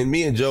always, and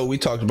me and Joe, we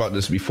talked about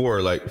this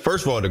before. Like,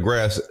 first of all, the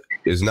grass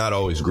is not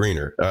always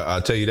greener.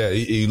 I'll tell you that.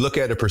 You look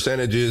at the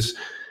percentages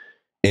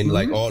and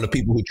like all the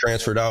people who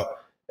transferred out,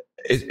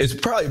 it's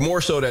probably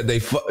more so that they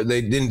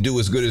didn't do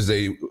as good as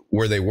they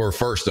were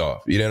first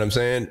off. You know what I'm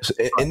saying?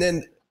 And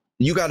then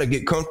you got to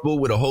get comfortable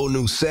with a whole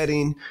new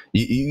setting.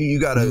 You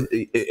got to,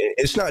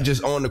 it's not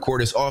just on the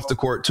court, it's off the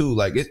court too.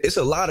 Like, it's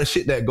a lot of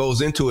shit that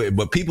goes into it,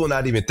 but people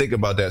not even thinking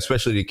about that,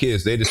 especially the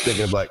kids. They just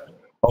thinking of like,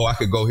 oh, I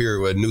could go here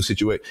with a new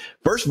situation.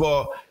 First of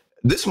all,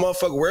 this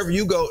motherfucker, wherever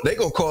you go, they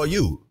gonna call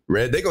you,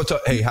 Red. They gonna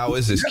talk, hey, how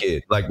is this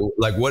kid? Like,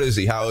 what is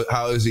he?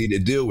 How is he to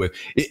deal with?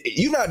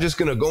 You're not just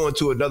gonna go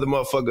into another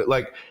motherfucker,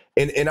 like,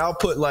 and I'll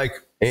put like,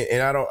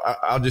 and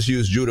I'll just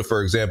use Judah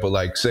for example,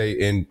 like say,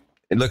 and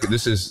look,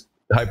 this is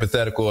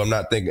hypothetical. I'm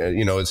not thinking,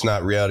 it's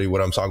not reality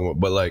what I'm talking about,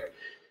 but like,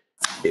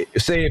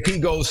 say if he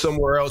goes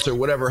somewhere else or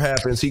whatever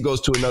happens, he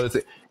goes to another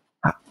thing.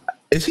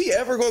 Is he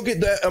ever gonna get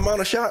that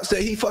amount of shots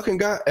that he fucking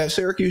got at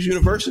Syracuse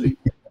University?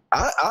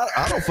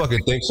 I don't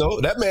fucking think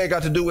so. That man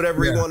got to do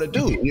whatever he want to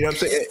do. You know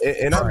what I'm saying?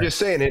 And I'm just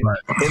saying it.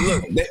 And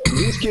look,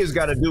 these kids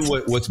got to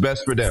do what's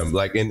best for them.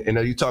 Like, and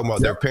you talking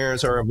about their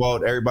parents are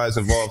involved, everybody's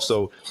involved.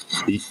 So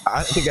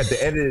I think at the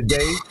end of the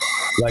day,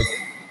 like,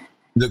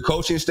 the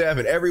coaching staff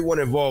and everyone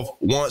involved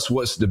wants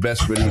what's the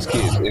best for these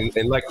kids.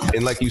 And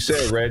like you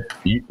said, Red,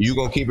 you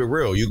gonna keep it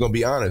real. You're gonna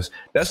be honest.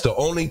 That's the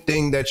only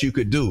thing that you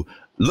could do.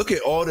 Look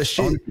at all the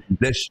shit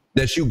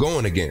that you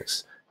going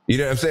against. You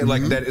know what I'm saying?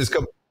 Like, that is.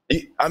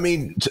 I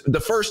mean,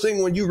 the first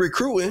thing when you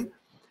recruiting,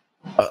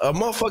 a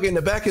motherfucker in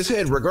the back of his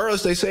head,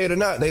 regardless they say it or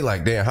not, they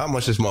like, damn, how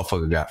much this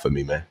motherfucker got for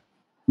me, man?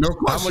 No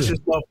question. How much this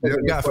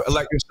motherfucker got for,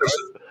 like,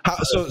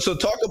 so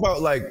talk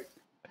about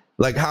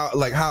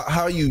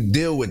how you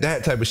deal with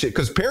that type of shit,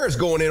 because parents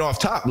going in off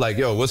top like,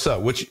 yo, what's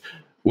up? What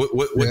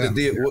the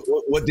deal?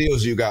 What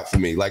deals you got for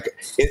me? Like,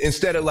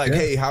 instead of like,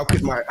 hey,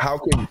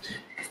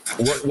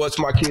 what's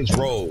my kid's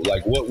role?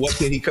 Like, what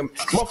can he come?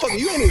 Motherfucker,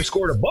 you ain't even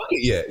scored a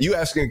bucket yet. You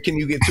asking, can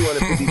you get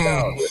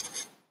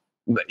 250,000?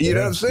 You know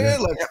what I'm saying?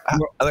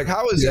 Like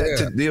how is that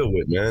to deal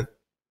with, man?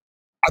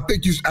 I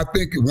think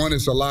one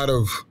is a lot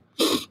of,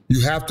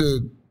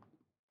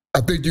 I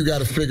think you got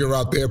to figure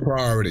out their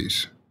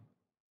priorities.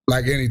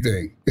 Like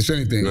anything, it's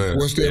anything.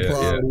 What's their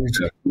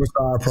priorities? What's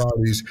our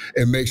priorities?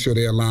 And make sure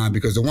they align,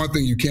 because the one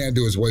thing you can't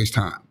do is waste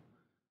time.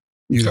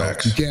 You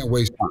can't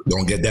waste time.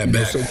 Don't get that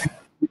back.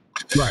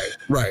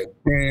 Right.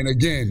 And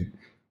again,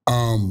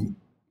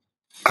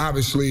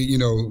 obviously,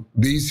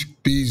 these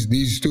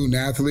student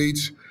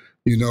athletes,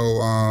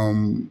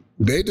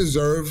 they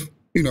deserve,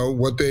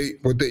 what they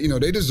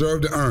they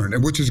deserve to earn,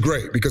 and which is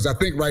great, because I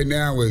think right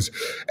now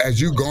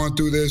as you've gone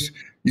through this,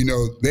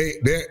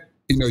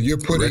 you're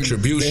putting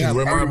retribution.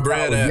 Where my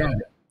bread at?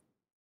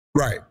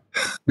 Right.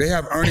 They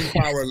have earning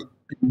power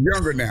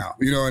younger now,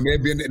 and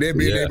they're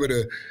being able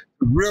to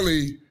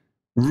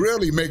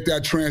really make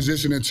that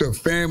transition into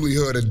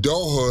familyhood,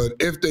 adulthood,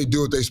 if they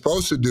do what they're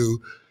supposed to do,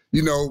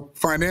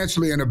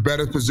 financially in a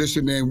better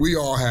position than we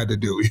all had to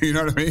do. You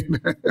know what I mean?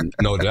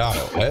 No doubt.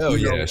 Hell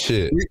yeah,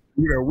 shit.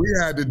 We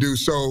had to do.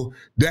 So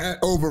that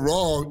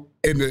overall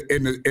in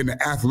the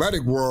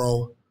athletic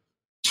world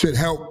should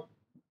help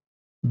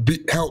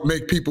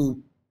make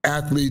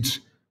athletes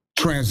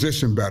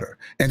transition better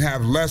and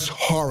have less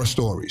horror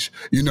stories,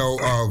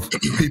 of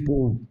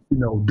people,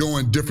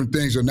 doing different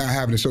things or not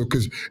having it. So,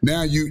 because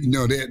now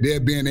they're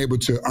being able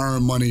to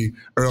earn money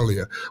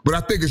earlier. But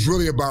I think it's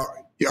really about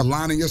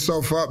aligning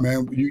yourself up,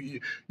 man.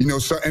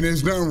 So, and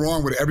there's nothing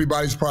wrong with it.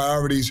 Everybody's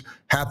priorities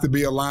have to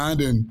be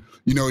aligned, and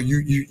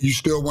you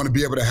still want to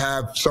be able to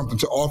have something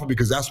to offer,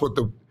 because that's what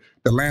the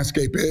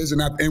landscape is,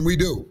 and we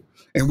do.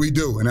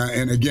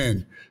 And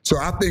again, so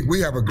I think we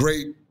have a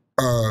great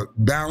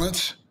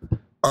balance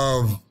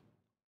of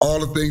all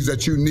the things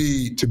that you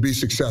need to be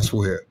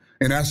successful here.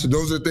 And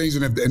those are the things,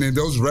 and if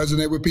those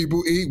resonate with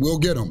people, we'll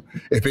get them.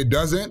 If it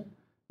doesn't,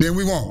 then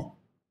we won't.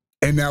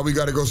 And now we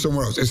got to go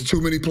somewhere else. It's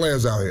too many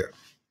players out here.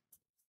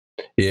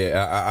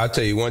 Yeah, I'll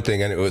tell you one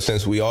thing, and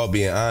since we all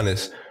being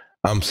honest,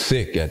 I'm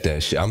sick at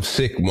that shit. I'm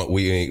sick.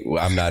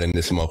 I'm not in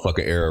this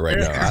motherfucking era right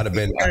now. I'd have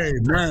been. Hey,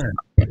 man.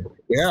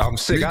 Yeah, I'm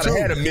sick. I'd have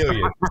had $1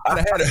 million.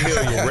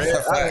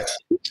 Right?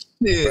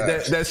 Yeah,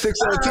 that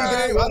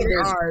 602 game.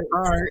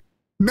 All right.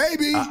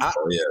 Maybe.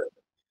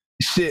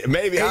 Shit,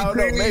 maybe 18, I don't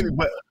know. Maybe,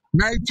 but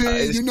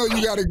 19. You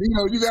gotta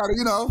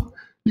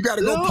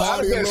go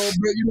party a little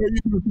bit. You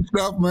do some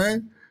stuff,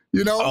 man.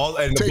 And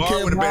the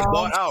bar would have been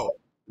bought out.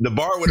 The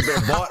bar would have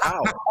been bought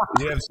out.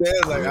 You know what I'm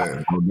saying? Like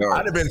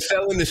I'd have been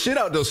selling the shit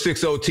out those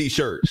 60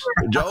 t-shirts,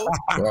 Joe.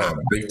 Of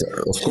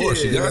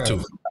course, you got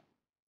to.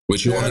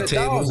 With you on the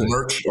table,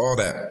 merch, all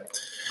that.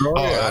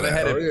 I'd have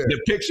had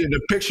the picture. The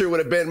picture would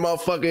have been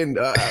motherfucking.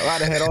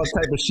 I'd have had all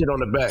type of shit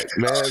on the back,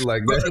 man.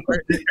 Like that.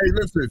 Hey,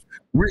 listen.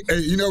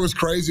 What's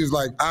crazy is,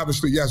 like,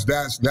 obviously, yes,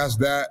 that's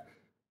that.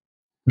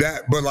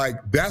 But like,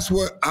 that's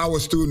what our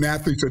student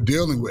athletes are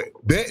dealing with.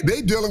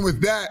 They dealing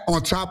with that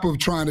on top of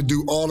trying to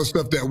do all the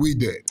stuff that we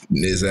did.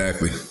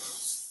 Exactly.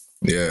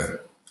 Yeah.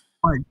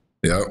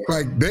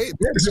 Like they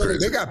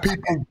got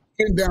people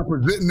sitting down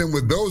presenting them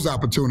with those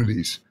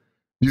opportunities,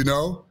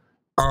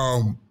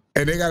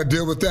 and they got to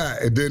deal with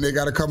that, and then they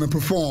got to come and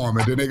perform,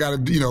 and then they got to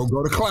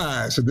go to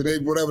class, and then they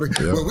whatever.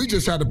 Well, we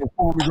just had to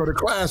perform and go to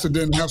class, and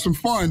then have some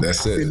fun.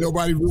 That's it. And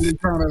nobody really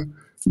kind of.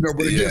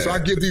 But again, so I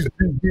give these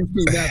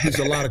student athletes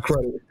a lot of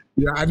credit.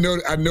 Yeah, I know.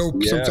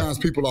 Sometimes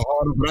people are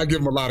harder, but I give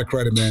them a lot of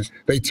credit, man.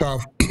 They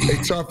tough. They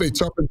tough in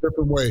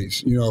different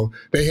ways.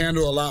 They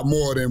handle a lot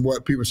more than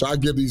what people. So I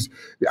give these.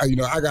 I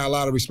got a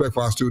lot of respect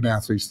for our student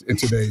athletes in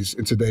today's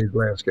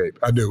landscape.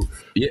 I do.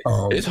 Yeah,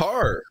 it's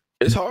hard.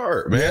 It's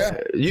hard,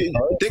 man. Yeah.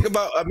 You think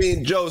about.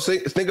 Joe,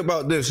 think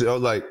about this.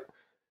 Like,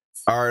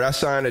 all right, I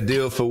signed a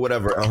deal for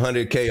whatever,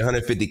 $100K,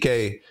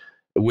 $150K.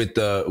 With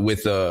I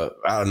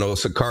don't know,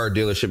 it's a car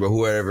dealership or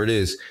whoever it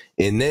is,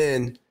 and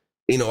then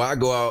I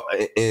go out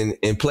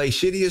and play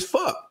shitty as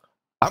fuck.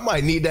 I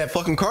might need that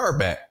fucking car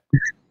back.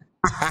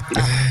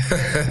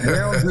 They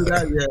don't do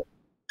that yet.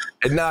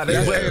 And nah,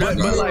 but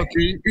like,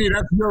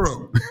 that's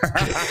Europe.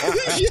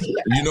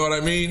 You know what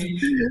I mean?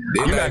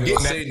 You're not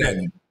getting that.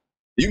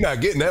 You're not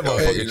getting that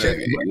motherfucking check.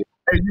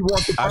 Hey, you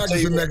want the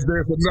practice the next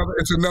day?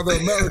 It's another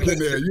American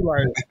there. You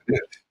like.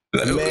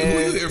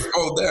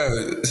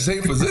 Man.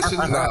 Same position.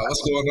 Nah,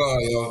 what's going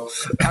on, yo?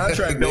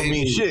 Contract don't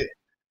mean shit.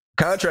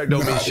 Contract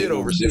don't mean shit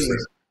overseas.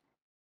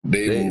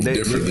 They move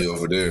differently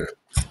over there.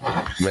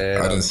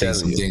 Man, I done seen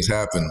some things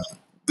happen.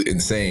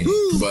 Insane.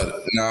 Woo.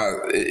 But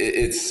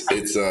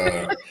it's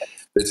a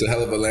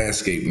hell of a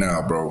landscape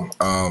now, bro.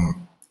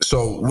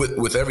 So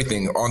with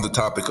everything on the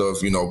topic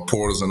of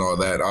portals and all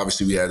that,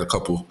 obviously we had a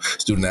couple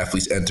student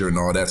athletes enter and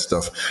all that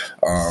stuff.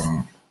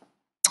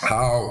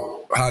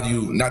 How do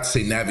you, not to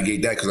say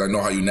navigate that, because I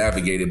know how you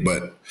navigate it,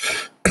 but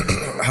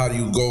how do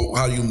you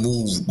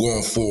move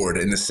going forward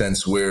in the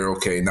sense where,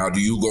 okay, now are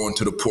you going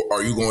into the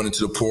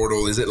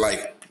portal? Is it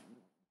like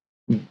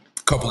a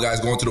couple guys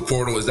going to the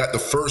portal? Is that the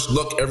first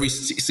look every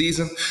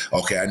season?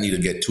 Okay, I need to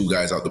get 2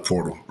 guys out the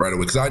portal right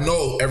away. Because I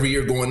know every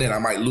year going in, I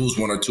might lose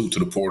 1 or 2 to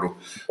the portal.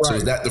 Right, so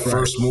is that the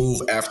first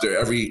move at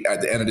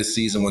the end of the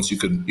season, once you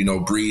could,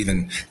 breathe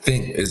and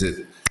think, is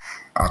it,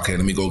 okay,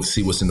 let me go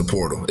see what's in the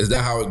portal? Is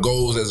that how it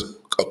goes as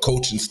a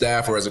coaching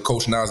staff, or as a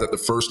coach now? Is that the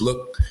first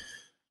look?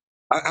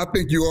 I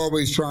think you're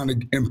always trying to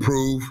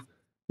improve.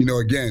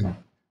 Again,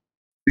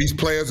 these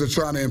players are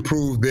trying to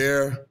improve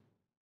their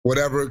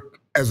whatever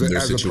as a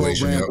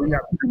program. Yep. We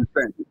have to do the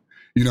same.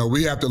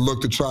 We have to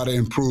look to try to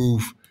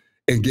improve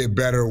and get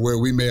better where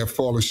we may have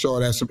fallen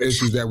short at some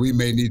issues that we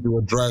may need to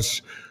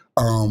address.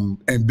 And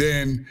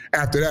then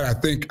after that, I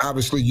think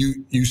obviously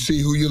you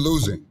see who you're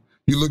losing.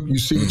 You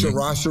see what your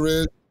roster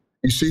is.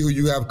 You see who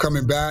you have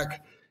coming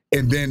back,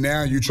 and then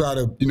now you try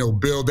to,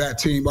 build that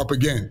team up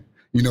again,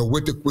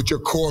 with your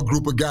core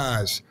group of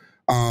guys,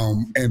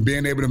 and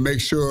being able to make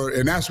sure,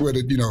 and that's where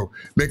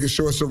making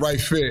sure it's the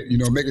right fit,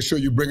 making sure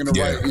you're bringing the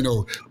right,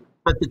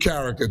 check the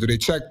character. Do they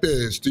check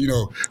this?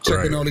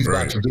 Checking all these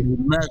boxes. Do they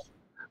match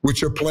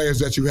with your players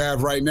that you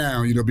have right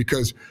now?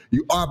 Because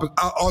you are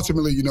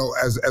ultimately,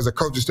 as a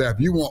coaching staff,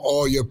 you want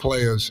all your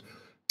players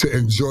to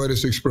enjoy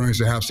this experience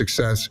and have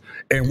success,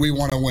 and we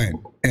want to win,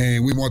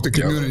 and we want the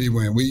community to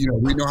win. We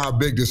know how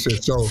big this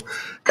is, so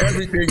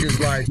everything is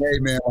like, hey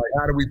man, like,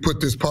 how do we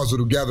put this puzzle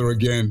together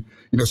again?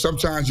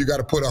 Sometimes you got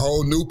to put a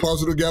whole new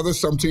puzzle together.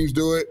 Some teams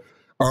do it.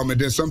 And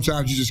then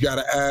sometimes you just got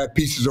to add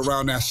pieces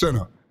around that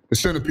the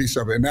centerpiece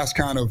of it. And that's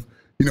kind of,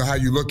 how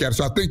you look at it.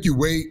 So I think you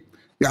wait.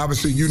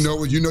 Obviously, you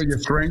know your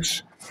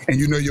strengths and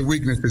you know your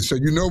weaknesses. So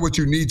you know what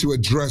you need to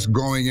address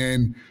going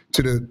in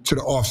to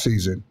the off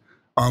season.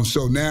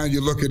 So now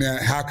you're looking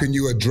at how can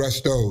you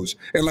address those.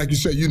 And like you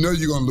said, you're going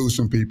to lose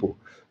some people,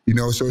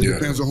 so it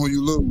depends on who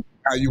you lose,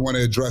 how you want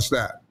to address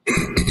that.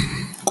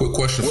 Quick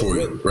question for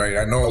you, right?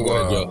 I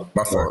know,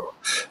 my fault.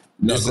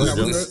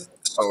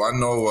 So I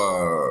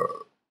know,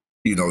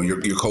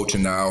 you're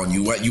coaching now, and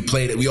you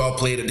played it. We all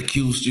played at the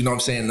Q's. You know what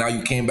I'm saying? Now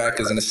you came back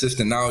as an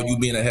assistant. Now you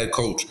being a head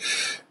coach.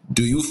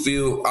 Do you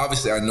feel?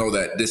 Obviously, I know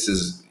that this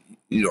is,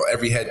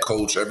 every head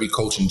coach, every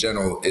coach in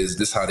general is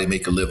this how they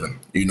make a living.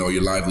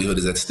 Your livelihood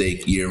is at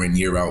stake year in,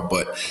 year out.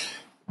 But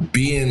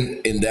being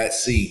in that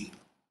seat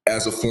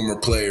as a former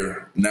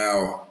player,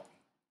 now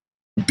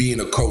being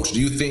a coach,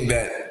 do you think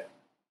that?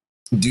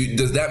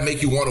 Does that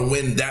make you want to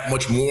win that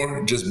much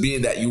more? Just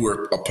being that you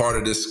were a part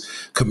of this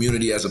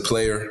community as a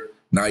player.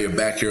 Now you're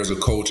back here as a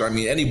coach. I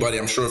mean, anybody,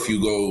 I'm sure if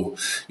you go,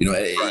 if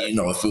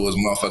it was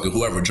motherfucker,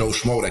 whoever, Joe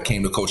Schmo that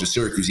came to coach at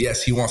Syracuse,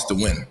 yes, he wants to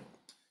win.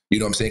 You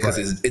know what I'm saying? Because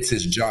it's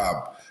his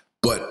job.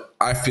 But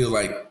I feel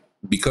like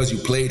because you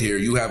played here,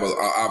 you have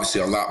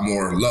obviously a lot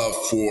more love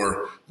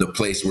for the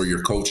place where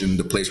you're coaching,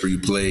 the place where you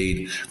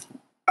played.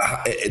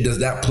 Does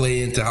that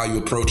play into how you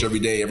approach every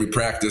day, every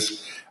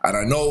practice? And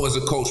I know as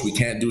a coach, we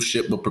can't do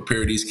shit but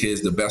prepare these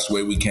kids the best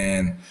way we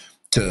can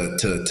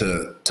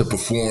to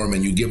perform,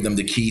 and you give them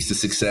the keys to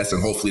success,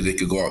 and hopefully they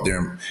could go out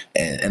there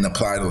and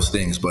apply those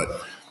things. But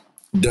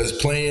does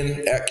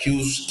playing at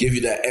Q's give you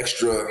that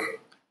extra,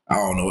 I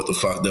don't know what the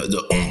fuck,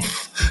 the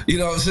oomph, you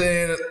know what I'm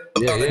saying?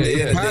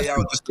 Day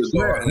out just to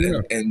go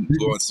and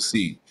go and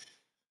succeed.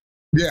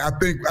 Yeah, I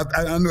think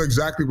I know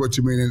exactly what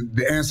you mean, and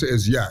the answer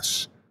is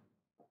yes.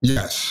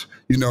 Yes.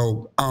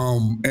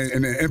 And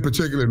in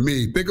particular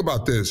me, think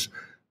about this.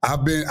 I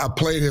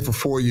played here for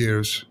 4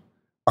 years.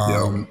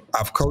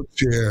 I've coached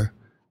here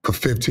for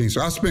 15.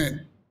 So I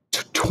spent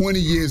 20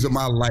 years of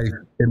my life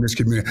in this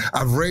community.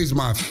 I've raised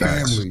my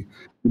family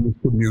in this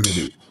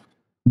community,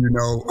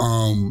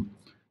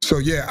 So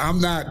yeah,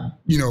 I'm not,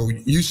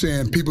 you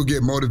saying people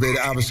get motivated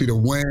obviously to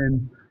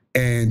win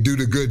and do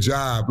the good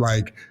job.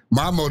 Like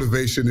my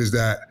motivation is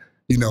that,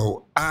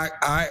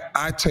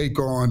 I take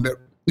on the,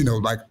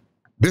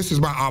 this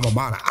is my alma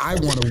mater. I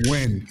want to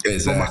win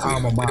for my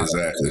alma mater.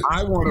 Exactly.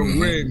 I want to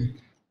win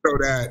so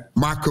that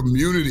my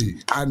community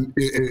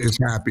is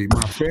happy.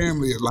 My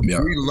family,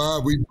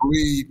 we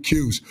bleed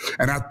Q's.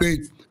 And I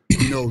think,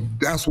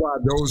 that's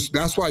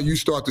why you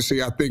start to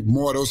see, I think,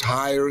 more of those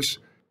hires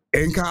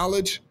in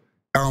college,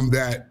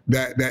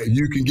 that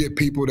you can get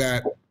people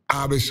that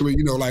obviously,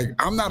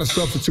 I'm not a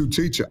substitute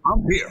teacher.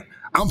 I'm here.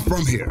 I'm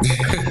from here.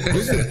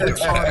 This is I'm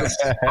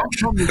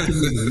from the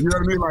community. You know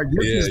what I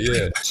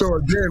mean? So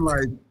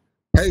again,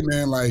 hey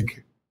man,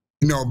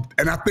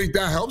 and I think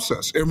that helps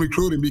us in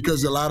recruiting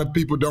because a lot of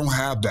people don't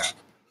have that.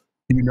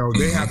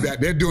 They have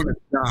that. They're doing a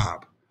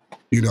job,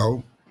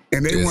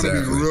 and they want to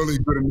be really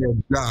good in their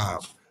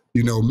job.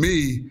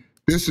 Me,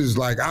 this is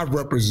I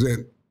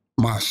represent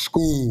my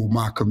school,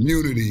 my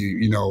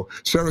community.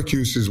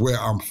 Syracuse is where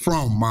I'm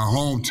from, my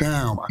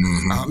hometown.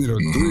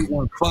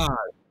 315.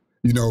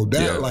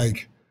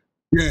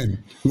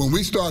 Again, when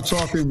we start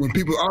talking, when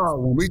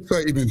we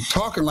start even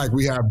talking like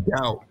we have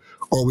doubt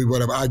or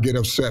whatever, I get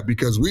upset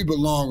because we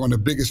belong on the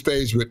biggest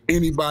stage with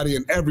anybody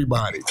and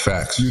everybody.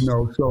 Facts.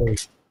 So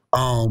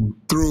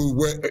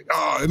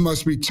it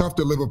must be tough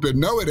to live up there.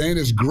 No, it ain't.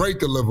 It's great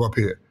to live up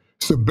here.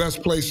 It's the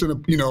best place in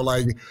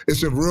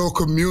it's a real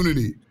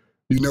community.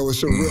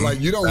 It's a real,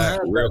 you don't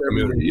have real that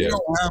community. You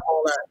don't have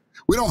all that.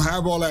 We don't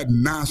have all that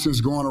nonsense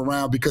going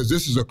around because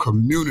this is a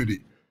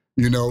community.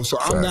 So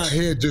I'm not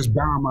here just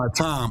buying my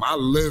time. I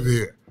live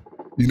here.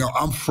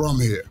 I'm from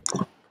here.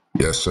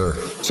 Yes, sir.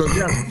 So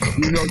yeah,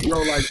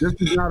 this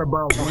is not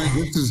about win.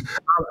 This is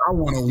I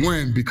want to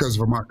win because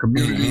of my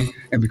community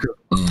and because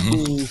of my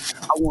school.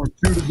 I want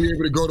you to be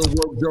able to go to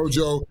work,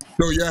 JoJo.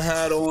 Throw your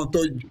hat on.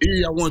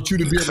 I want you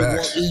to be able to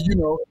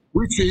walk.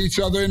 We see each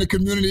other in the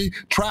community,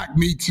 track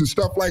meets and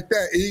stuff like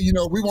that.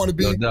 We want to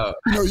be. You want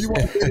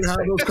to be able to have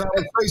those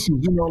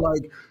conversations.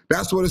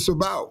 That's what it's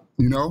about.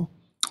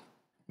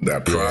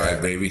 That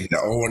pride, baby. That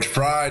orange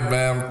pride,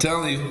 man. I'm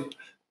telling you.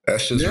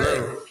 That's just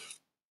real.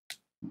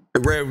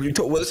 Ray,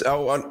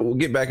 we'll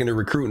get back into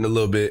recruiting a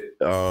little bit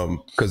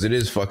because it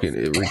is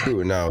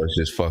recruiting now is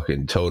just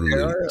fucking totally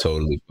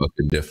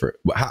fucking different.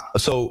 But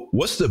so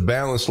what's the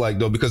balance like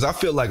though? Because I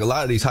feel like a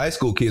lot of these high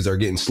school kids are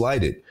getting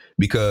slighted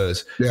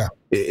because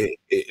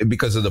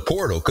because of the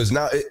portal. Because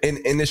now and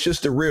it's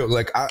just the real.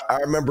 I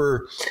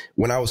remember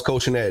when I was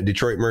coaching at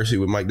Detroit Mercy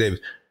with Mike Davis.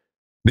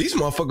 These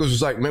motherfuckers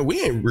was like, man,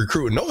 we ain't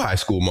recruiting no high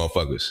school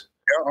motherfuckers.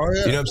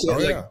 You know what I'm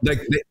saying?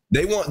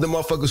 They want the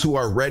motherfuckers who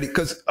are ready,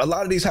 because a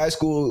lot of these high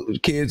school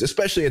kids,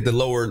 especially at the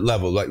lower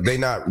level, they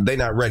not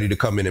ready to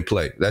come in and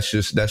play. That's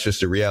just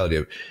the reality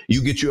of it.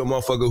 You get you a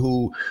motherfucker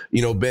who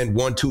been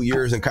 1-2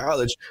 years in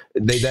college,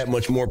 they that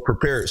much more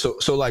prepared. So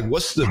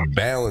what's the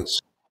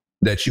balance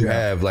that you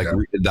have, like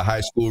the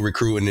high school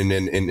recruiting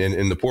and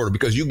in the portal,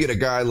 because you get a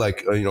guy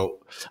like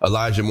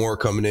Elijah Moore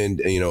coming in,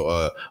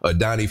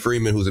 Donnie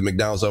Freeman, who's a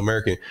McDonald's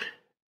All-American.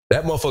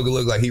 That motherfucker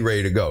look like he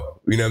ready to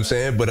go. You know what I'm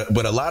saying?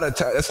 But a lot of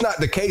times that's not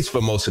the case for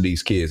most of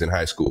these kids in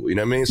high school. You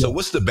know what I mean? So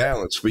what's the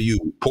balance for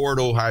you,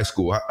 portal, high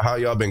school? How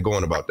y'all been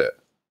going about that?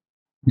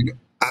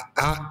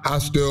 I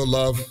still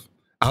love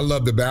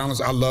the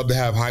balance. I love to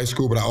have high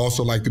school, but I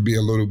also like to be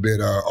a little bit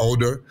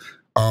older.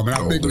 And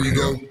I think when you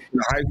go to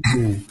high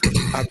school,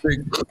 I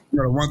think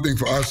one thing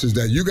for us is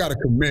that you got to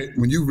commit.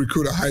 When you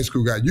recruit a high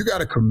school guy, you got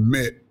to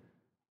commit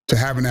to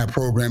having that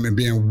program and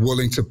being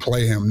willing to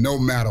play him no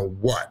matter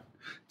what.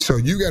 So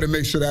you got to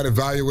make sure that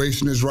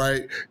evaluation is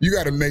right. You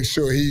got to make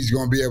sure he's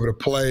going to be able to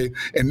play.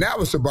 And now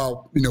it's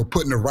about,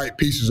 putting the right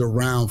pieces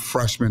around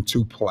freshmen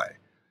to play,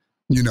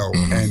 and,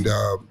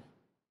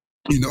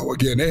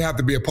 again, they have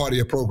to be a part of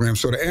your program.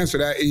 So to answer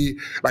that,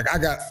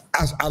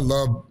 I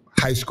love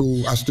high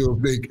school. I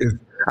still think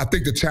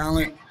the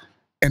talent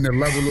and the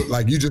level,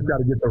 you just got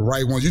to get the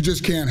right ones. You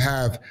just can't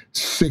have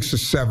 6 or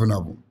 7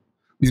 of them,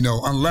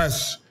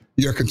 unless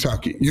you're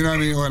Kentucky, you know what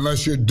I mean? Or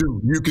unless you're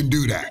Duke, you can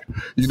do that,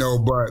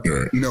 but,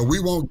 we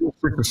won't get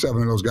 6 or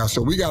 7 of those guys.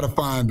 So we got to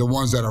find the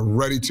ones that are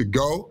ready to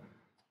go,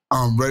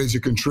 ready to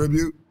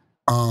contribute,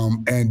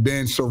 and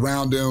then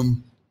surround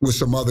them with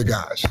some other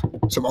guys,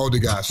 some older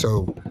guys.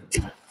 So,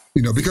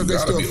 because they're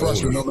still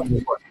freshmen, no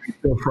matter what, they're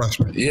still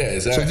freshmen. Yeah,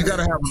 exactly. So you got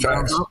to have a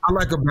balance. I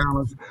like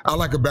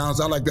a balance.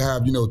 I like to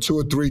have, 2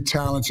 or 3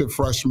 talented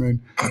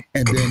freshmen,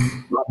 and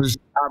then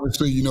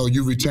obviously,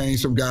 you retain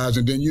some guys,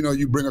 and then,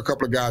 you bring a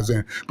couple of guys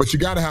in. But you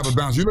got to have a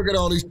balance. You look at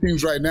all these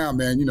teams right now,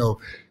 man,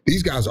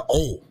 these guys are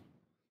old.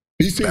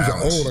 These teams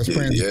are old that's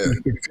playing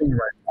 16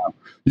 right now.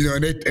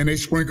 And they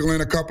sprinkle in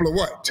a couple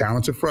of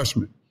talented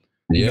freshmen.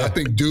 Yeah. I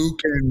think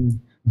Duke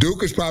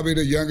is probably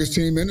the youngest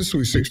team in the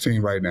Sweet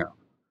 16 right now.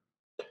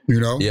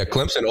 Yeah,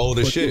 Clemson old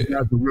as shit.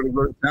 Really,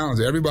 really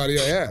talented.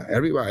 Everybody's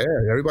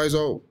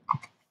old.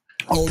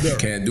 Older.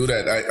 Can't do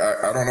that.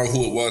 I don't know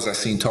who it was I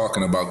seen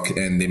talking about,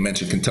 and they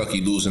mentioned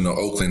Kentucky losing to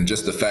Oakland.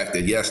 Just the fact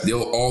that yes,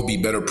 they'll all be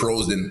better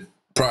pros than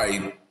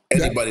probably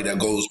anybody that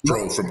goes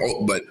pro from,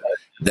 but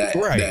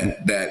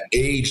that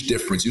age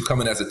difference. You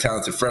come in as a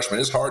talented freshman,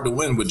 it's hard to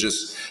win with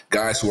just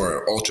guys who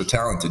are ultra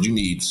talented. You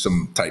need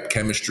some type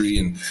chemistry,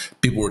 and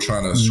people were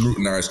trying to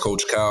scrutinize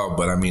Coach Cal,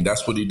 but I mean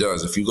that's what he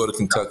does. If you go to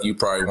Kentucky, you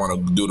probably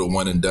want to do the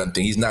one and done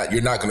thing.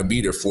 You're not going to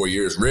be there 4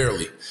 years,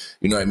 rarely.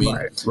 You know what I mean?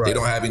 Right. They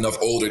don't have enough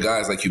older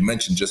guys like you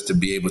mentioned just to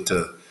be able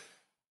to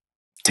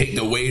take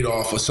the weight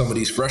off of some of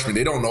these freshmen.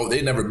 They don't know.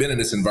 They've never been in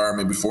this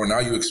environment before. Now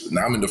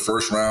I'm in the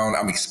first round.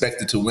 I'm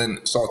expected to win.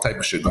 It's all type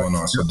of shit going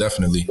on. So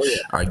definitely,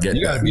 I get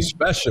you gotta be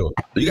special.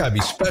 You gotta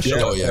be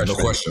special. Oh yeah, no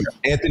question.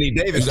 Anthony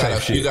Davis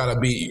type shit. You gotta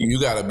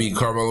be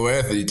Carmelo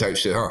Anthony type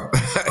shit, huh?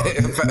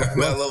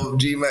 Melo,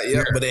 G-Mac,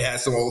 yeah. But they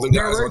had some older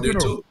guys on there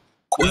too.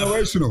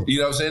 Generational. You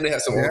know what I'm saying? They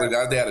had some older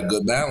guys. They had a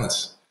good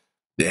balance.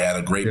 They had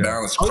a great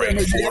balance. You had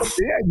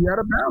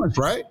a balance,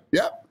 right?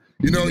 Yep.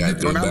 When I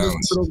listen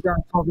to those guys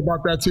talk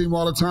about that team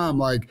all the time,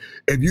 like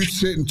if you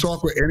sit and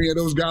talk with any of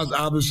those guys,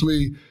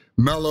 obviously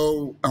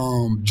Melo,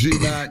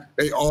 G-Mac,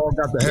 they all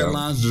got the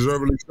headlines,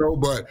 deservedly so.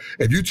 But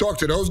if you talk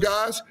to those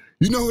guys,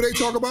 you know who they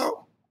talk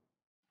about?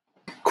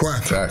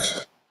 Quack.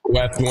 Facts.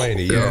 Quack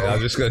Twaney, I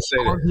was just gonna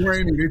say that.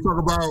 Twaney, they talk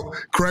about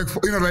Craig.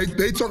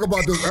 They talk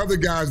about those other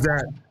guys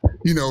that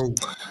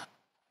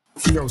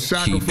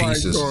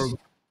sacrificed or.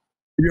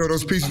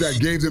 Those pieces that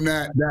gave them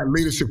that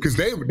leadership, because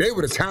they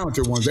were the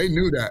talented ones. They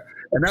knew that.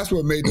 And that's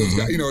what made those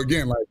guys,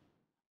 again,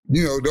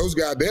 those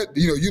guys,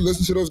 you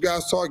listen to those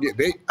guys talk,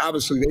 they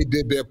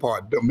did their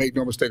part. Don't make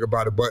no mistake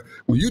about it. But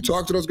when you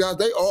talk to those guys,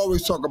 they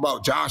always talk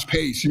about Josh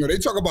Pace. They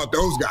talk about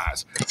those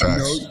guys. They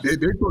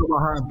talk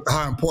about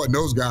how important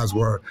those guys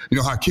were.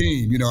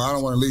 Hakeem, I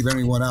don't want to leave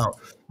anyone out.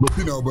 But,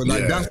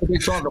 that's what they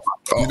talk about,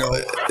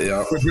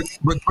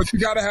 But you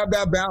got to have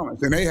that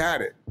balance. And they had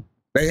it.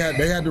 They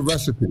had the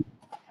recipe.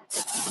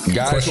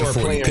 Guys who are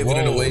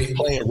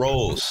playing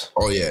roles.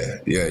 Oh, yeah.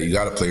 Yeah, you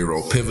got to play a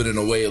role. Pivoting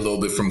away a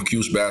little bit from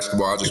Cuse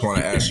basketball, I just want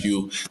to ask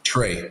you,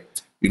 Trey,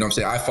 you know what I'm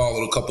saying? I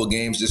followed a couple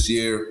games this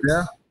year.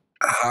 Yeah.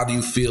 How do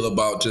you feel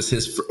about just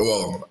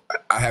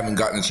I haven't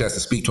gotten a chance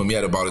to speak to him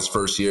yet about his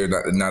first year,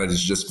 now that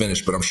it's just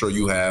finished, but I'm sure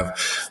you have.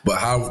 But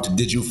how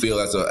did you feel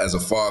as a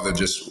father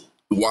just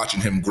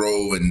watching him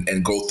grow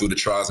and go through the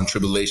trials and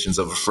tribulations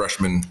of a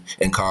freshman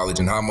in college,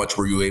 and how much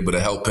were you able to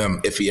help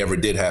him if he ever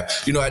did have?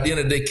 At the end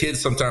of the day,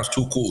 kids sometimes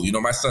too cool.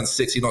 My son's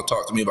 6, he don't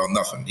talk to me about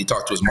nothing. He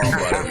talked to his mom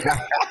about everything.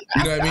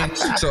 You know what I mean?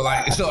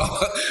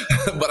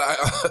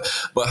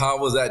 But how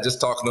was that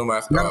just talking to him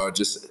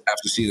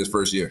after seeing his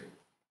first year?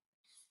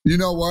 You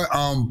know what?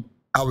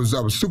 I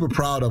was super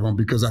proud of him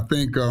because I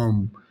think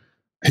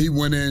he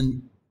went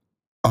in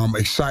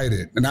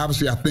excited. And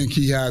obviously I think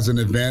he has an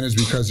advantage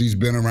because he's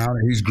been around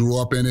and he's grew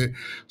up in it.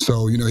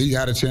 So, he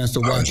had a chance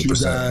to watch 100%. You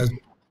guys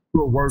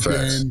work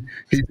in.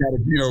 He's had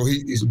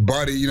he's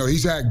buddy,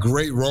 he's had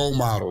great role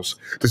models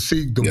to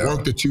see the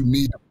work that you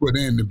need to put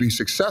in to be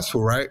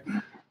successful, right?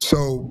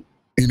 So,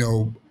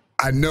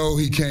 I know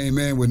he came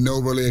in with no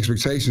really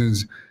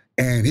expectations,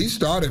 And he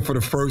started for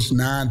the first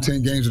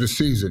 9-10 games of the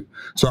season.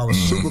 So I was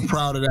super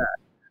proud of that.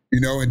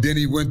 And then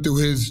he went through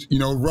his,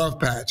 rough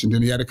patch, and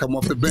then he had to come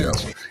off the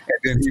bench. And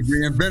then he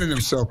reinvented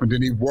himself, and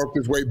then he worked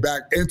his way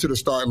back into the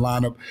starting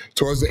lineup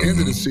towards the end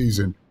of the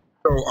season.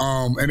 So,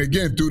 and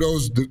again, through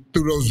those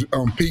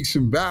peaks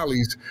and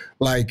valleys,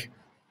 like,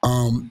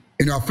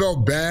 I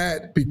felt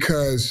bad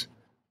because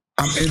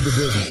I'm in the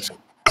business.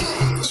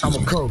 I'm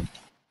a coach.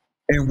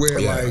 And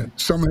where like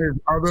some of his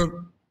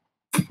other,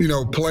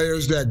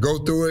 players that go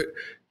through it,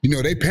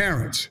 they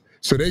parents.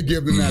 So they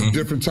give them that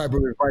different type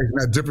of advice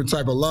and that different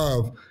type of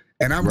love.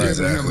 And I'm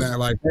giving him that,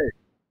 like, hey,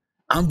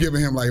 I'm giving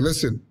him, like,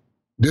 listen,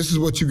 this is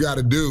what you got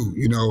to do.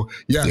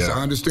 Yes,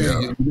 I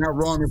understand. You're not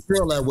wrong to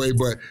feel that way,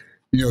 but,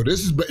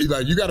 this is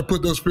like, you got to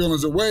put those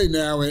feelings away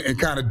now and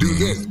kind of do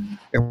this.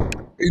 And,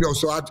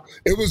 so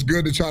it was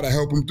good to try to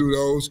help him through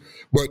those.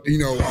 But,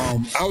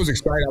 I was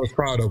excited. I was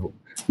proud of him.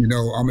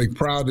 I'm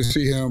proud to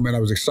see him, and I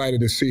was excited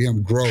to see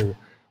him grow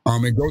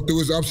and go through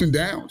his ups and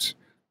downs,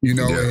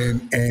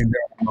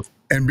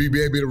 and be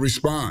able to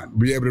respond.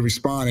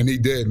 And he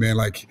did, man.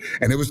 Like,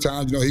 and it was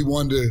times, he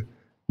wanted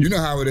to,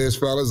 how it is,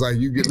 fellas. Like,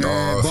 you get,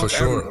 man, for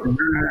sure.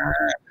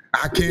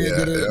 I can't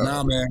do this.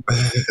 Nah, man.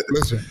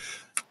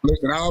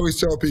 Listen, I always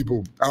tell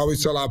people,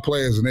 our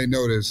players, and they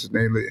know this,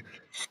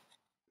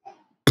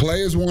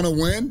 players want to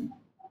win,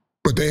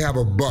 but they have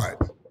a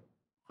but.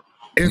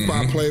 If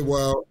I play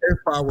well, if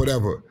I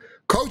whatever.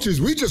 Coaches,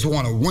 we just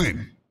want to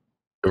win.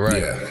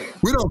 Right. Yeah.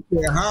 We don't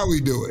care how we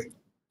do it.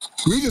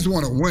 We just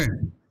want to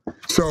win.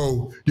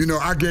 So,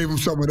 I gave him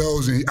some of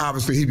those, and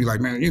obviously he'd be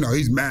like, man,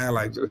 he's mad,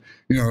 like,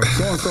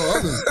 so-and-so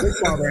others, they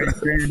probably ain't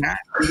saying that,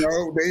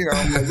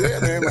 I'm like, yeah,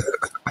 man.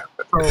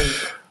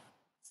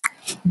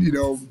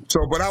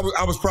 But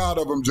I was proud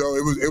of him, Joe.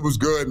 It was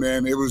good,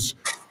 man. It was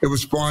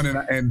fun,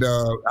 and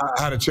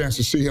I had a chance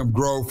to see him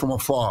grow from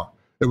afar.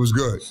 It was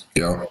good.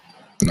 Yeah.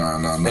 No.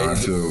 I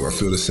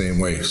feel the same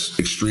way.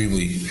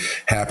 Extremely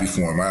happy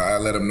for him. I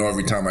let him know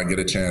every time I get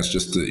a chance,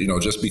 just to,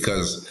 just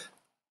because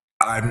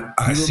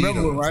I see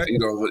him, right?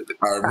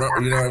 I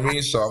remember, you know what I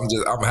mean? So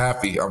I'm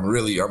happy. I'm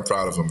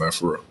proud of him, man,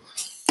 for real.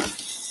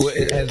 Well,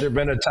 has there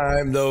been a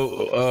time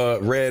though,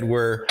 Red,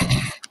 where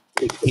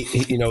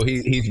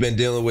he's been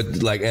dealing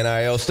with like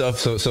NIL stuff?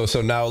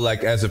 So now,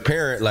 like, as a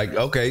parent, like,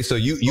 okay, so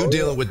you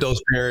dealing with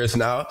those parents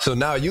now. So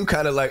now you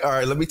kind of like, all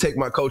right, let me take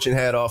my coaching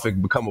hat off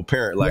and become a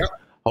parent. Like,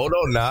 hold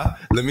on now,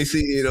 let me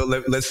see,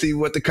 let's see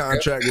what the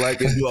contract like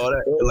and do all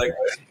that. Like,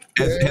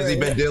 has he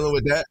been dealing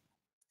with that?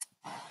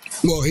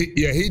 Well,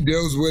 he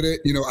deals with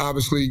it.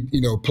 Obviously,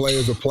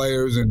 players are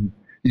players, and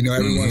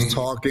everyone's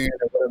talking,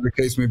 or whatever the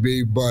case may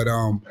be. But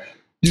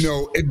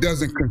it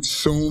doesn't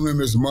consume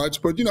him as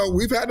much. But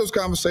we've had those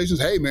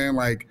conversations. Hey, man,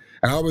 like,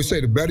 and I always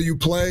say, the better you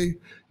play,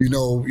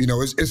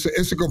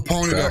 it's a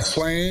component of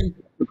playing,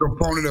 a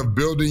component of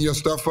building your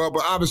stuff up.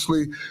 But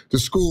obviously, the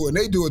school, and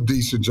they do a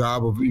decent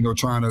job of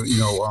trying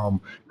to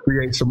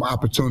create some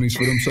opportunities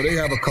for them. So they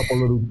have a couple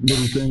little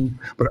things,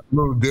 but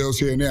little deals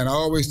here and there. And I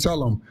always tell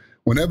them,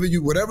 whatever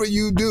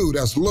you do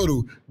that's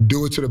little,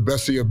 do it to the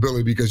best of your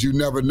ability, because you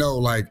never know,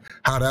 like,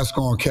 how that's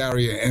going to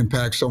carry and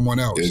impact someone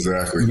else.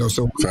 Exactly.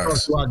 So we talk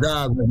to our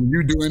guys, when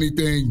you do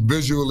anything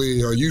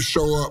visually or you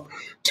show up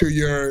to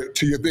your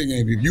thing,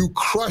 and if you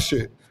crush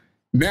it,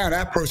 now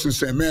that person's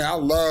saying, man, I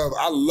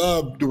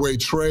love the way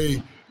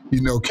Trey,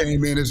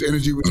 came in. His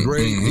energy was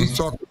great. He's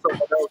talking to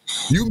someone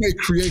else. You may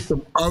create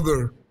some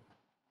other,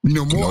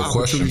 more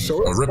opportunities.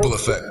 So a ripple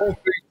effect.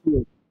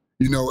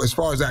 As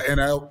far as that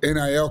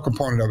NIL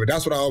component of it,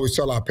 that's what I always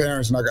tell our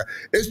parents. And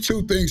it's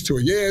two things to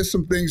it. Yeah, it's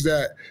some things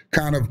that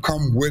kind of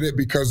come with it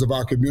because of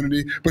our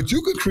community, but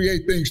you can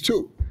create things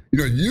too.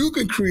 You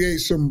can create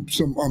some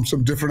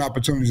different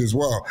opportunities as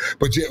well.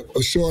 But yeah,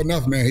 sure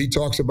enough, man, he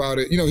talks about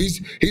it.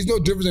 He's no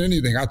different than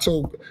anything. I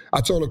told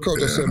the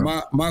coach, I said,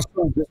 my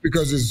son, just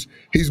because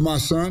he's my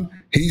son,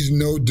 he's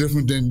no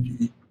different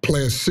than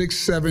player 6,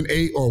 7,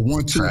 8, or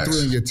 1, 2,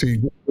 3 in your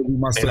team.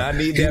 My son. And I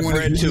need that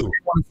bread too.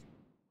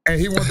 And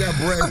he wants that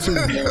bread too,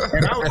 man.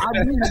 And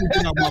I need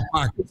everything out my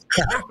pockets.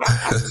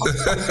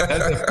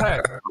 That's a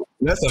fact.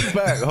 That's a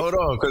fact. Hold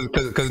on,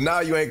 because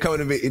now you ain't coming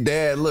to me,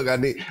 Dad. Look,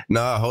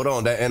 hold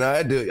on. That, and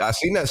I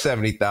seen that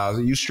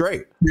 70,000. You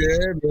straight? Yeah,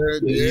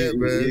 man. Yeah,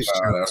 man.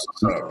 That's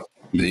what's up.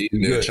 Yeah,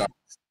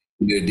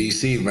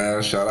 DC,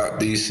 man. Shout out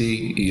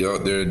DC. You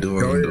out there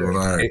doing all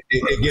right.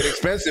 It get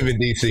expensive in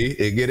DC.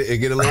 It get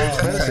a little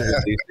expensive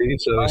in DC.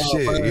 So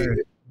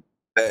shit,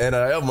 the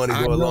NIL money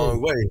go a long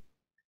way.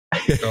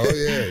 Oh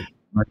yeah,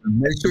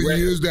 make sure you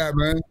use that,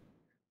 man.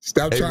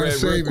 Stop trying to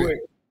save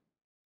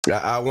it.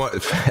 I want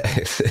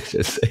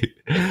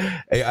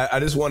I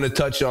just want to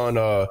touch on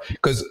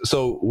because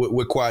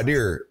with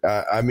Quadir,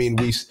 I mean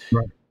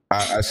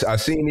I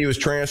seen he was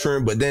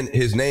transferring, but then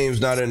his name's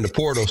not in the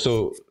portal.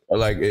 So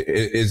like,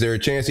 is there a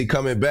chance he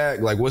coming back?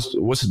 Like, what's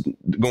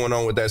going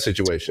on with that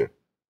situation?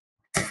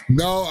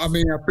 No, I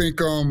mean, I think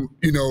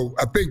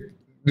I think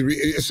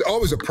it's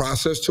always a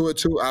process to it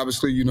too.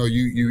 Obviously,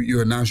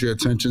 you announce your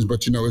intentions,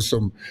 but it's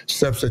some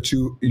steps that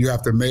you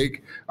have to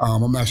make.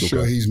 I'm not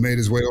sure he's made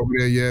his way over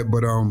there yet,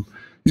 but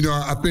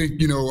I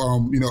think,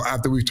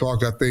 after we've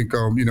talked, I think,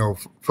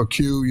 for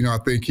Q, I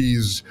think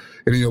he's,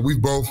 and,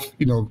 we've both,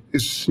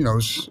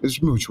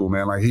 it's mutual,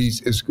 man. Like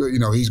it's good,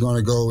 he's going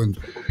to go and,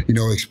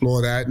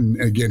 explore that. And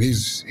again,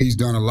 he's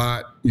done a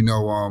lot,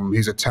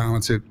 he's a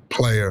talented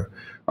player.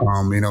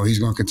 He's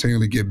going to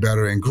continually get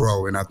better and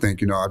grow. And I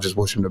think, I just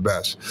wish him the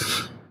best.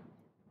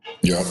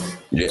 Yeah.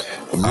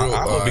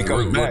 I hope he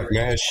comes back,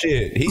 man.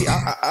 Shit.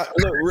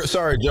 Look,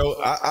 sorry, Joe.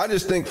 I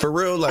just think for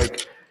real,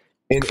 like,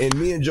 and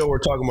me and Joe were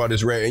talking about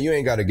this, Ray, and you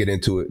ain't got to get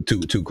into it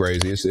too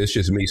crazy. It's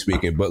just me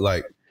speaking. But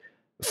like,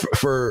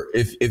 for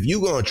if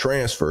you gonna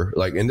transfer,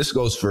 like, and this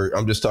goes for,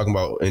 I'm just talking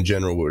about in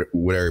general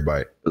with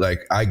everybody.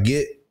 Like, I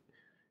get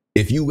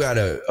if you got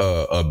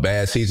a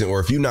bad season, or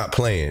if you're not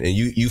playing and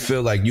you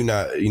feel like you're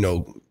not,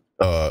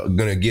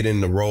 gonna get in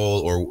the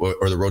role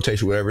or the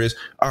rotation, whatever it is.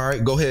 All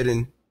right, go ahead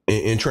and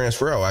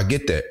transfer out. I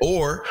get that.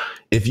 Or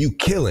if you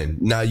killing,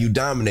 now you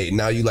dominate.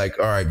 Now you like,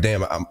 all right,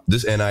 damn,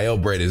 this NIL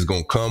bread is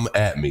gonna come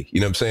at me.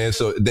 You know what I'm saying?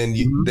 So then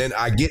then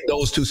I get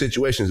those two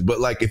situations. But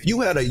like, if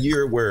you had a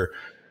year where,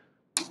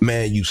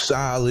 man, you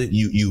solid,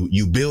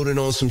 you building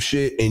on some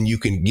shit, and you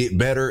can get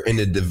better, and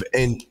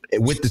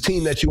with the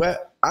team that you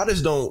at, I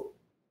just don't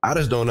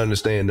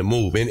understand the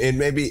move. And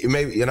maybe,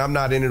 and I'm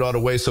not in it all the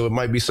way, so it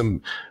might be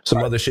some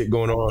other shit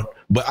going on.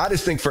 But I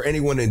just think for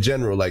anyone in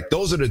general, like,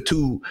 those are the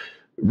two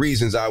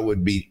reasons I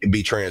would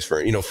be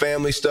transferring.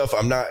 Family stuff,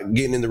 I'm not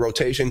getting in the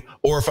rotation,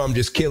 or if I'm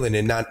just killing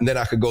and then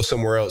I could go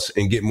somewhere else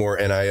and get more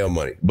NIL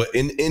money. But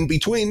in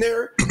between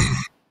there,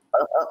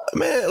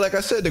 man, like I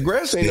said, the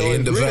grass ain't no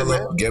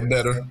develop, get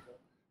better.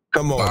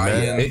 Come on,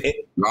 man.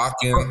 Lock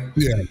in.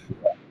 Yeah.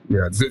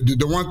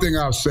 The one thing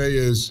I'll say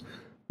is,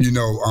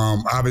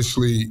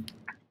 obviously,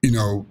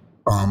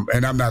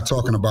 and I'm not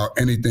talking about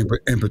anything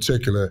in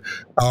particular.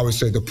 I always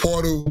say the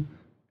portal,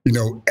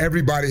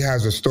 everybody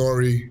has a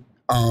story.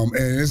 And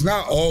it's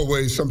not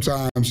always,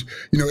 sometimes,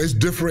 it's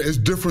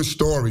different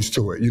stories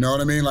to it. You know what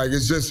I mean? Like,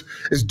 it's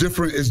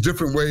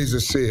different ways to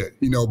see it,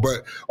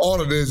 but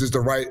all it is the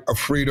right of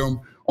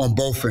freedom on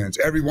both ends.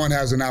 Everyone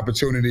has an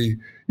opportunity,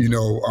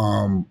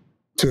 the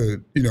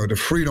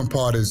freedom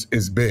part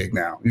is big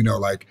now,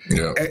 like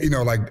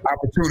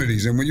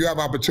opportunities. And when you have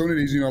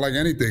opportunities, like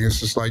anything, it's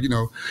just like,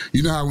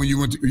 how when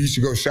you used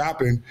to go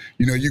shopping,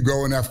 you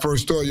go in that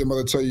first store, your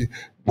mother tell you,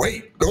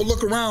 wait, go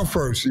look around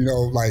first,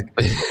 like.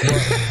 But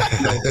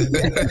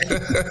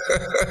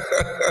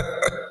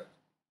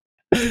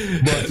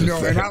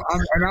and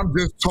I'm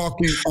just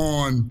talking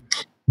on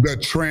the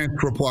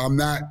transfer part. I'm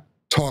not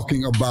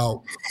talking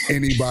about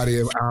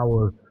anybody of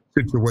our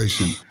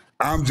situation.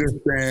 I'm just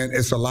saying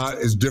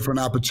it's different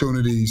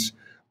opportunities,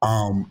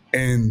 and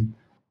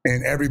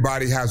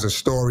everybody has a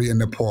story in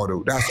the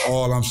portal. That's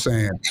all I'm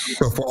saying.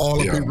 So for all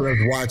the people that's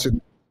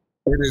watching,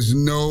 it is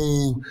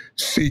no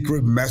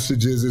secret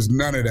messages. It's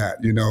none of that.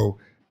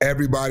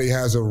 Everybody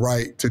has a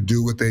right to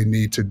do what they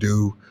need to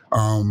do.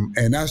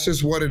 And that's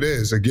just what it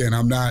is. Again,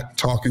 I'm not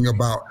talking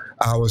about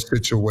our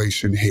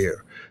situation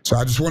here. So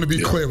I just want to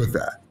be clear with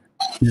that.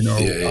 I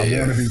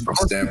want to be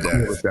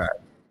clear with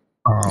that.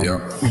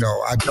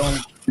 I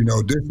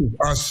don't, this is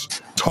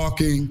us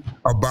talking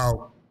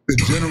about the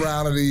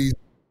generalities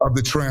of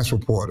the transfer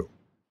portal.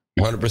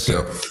 100%.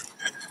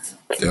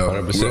 Yeah,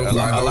 100%. A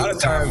lot of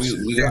times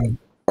we got.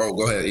 Oh,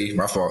 go ahead, E.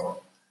 My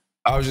fault.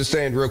 I was just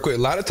saying real quick.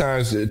 A lot of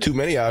times, too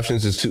many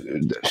options is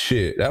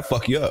shit. That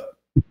fuck you up.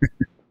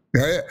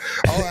 Yeah.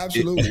 Oh,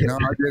 absolutely. No, I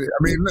get it.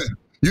 I mean, look,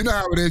 you know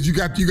how it is. You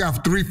got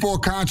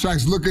 3-4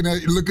 contracts looking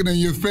in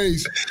your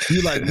face.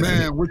 You're like,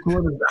 man, which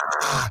one is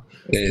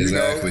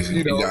exactly.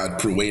 You got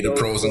to weigh the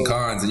pros and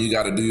cons, and you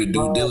got to do your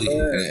due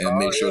diligence and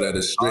make sure that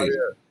it's straight.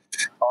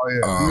 Oh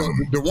yeah.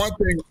 The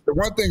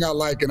one thing I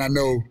like, and I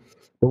know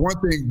the one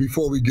thing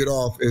before we get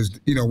off is,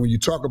 when you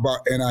talk about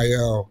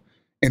NIL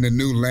in the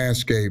new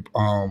landscape,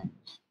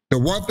 the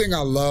one thing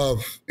I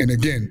love, and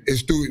again,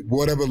 it's through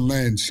whatever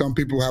lens. Some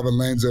people have a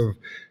lens of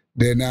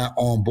they're not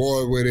on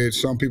board with it.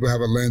 Some people have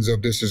a lens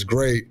of this is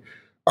great.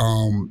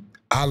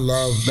 I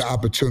love the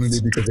opportunity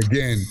because,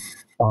 again,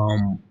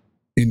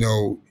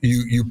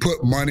 you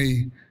put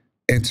money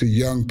into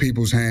young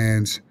people's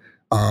hands,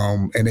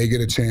 and they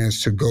get a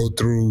chance to go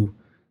through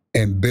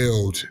and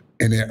build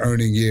in their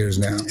earning years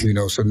now.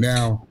 So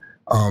now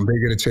they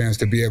get a chance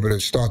to be able to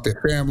start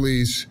their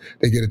families.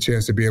 They get a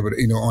chance to be able to,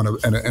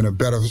 in a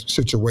better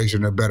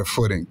situation, a better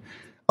footing.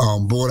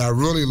 But what I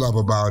really love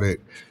about it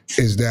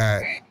is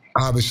that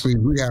obviously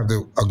we have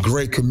a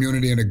great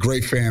community and a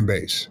great fan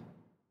base,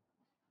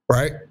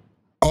 right?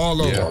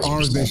 All over,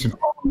 Orange Nation,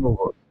 all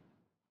over.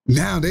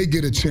 Now they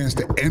get a chance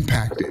to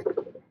impact it.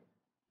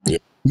 Yeah.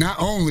 Not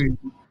only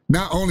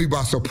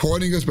by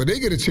supporting us, but they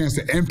get a chance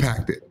to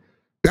impact it.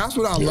 That's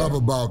what I love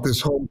about this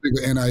whole thing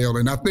of NIL.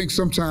 And I think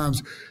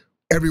sometimes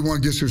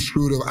everyone gets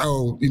screwed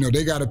up.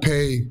 They got to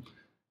pay,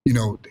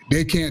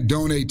 they can't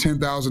donate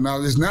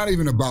 $10,000. It's not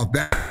even about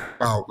that.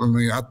 I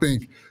mean, I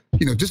think,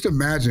 just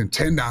imagine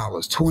 $10,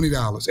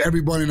 $20,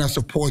 everybody that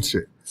supports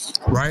it,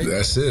 right?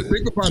 That's it.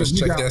 Think about just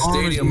check that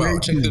stadium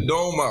out, check the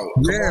dome out.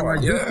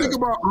 Just think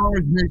about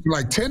Orange Nation,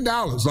 like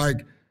 $10.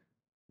 Like,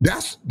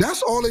 That's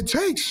all it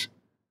takes.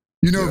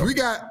 You know, if we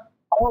got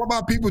all of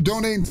our people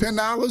donating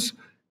 $10,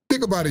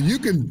 think about it. You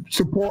can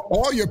support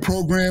all your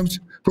programs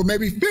for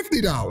maybe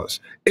 $50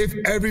 if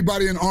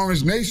everybody in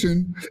Orange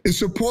Nation is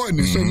supporting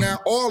it. So now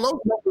all those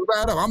numbers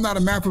add up. I'm not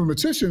a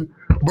mathematician,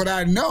 but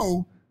I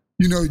know,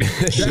 you know, with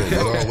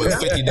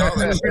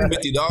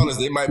 $50,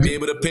 they might be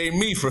able to pay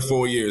me for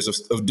 4 years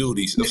of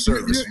duties of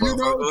service.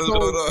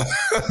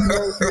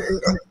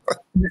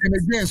 And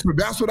again, so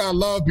that's what I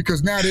love,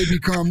 because now they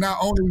become, not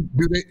only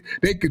do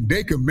they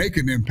can make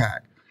an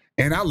impact.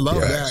 And I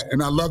love that.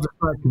 And I love the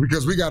fact,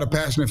 because we got a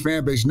passionate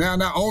fan base. Now,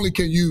 not only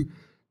can you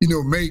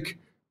know, make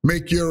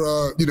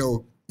your, you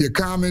know, your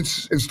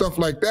comments and stuff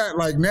like that,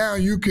 like now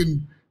you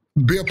can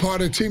be a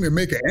part of the team and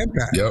make an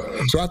impact.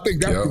 So I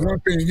think that's the one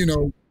thing, you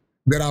know,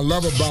 that I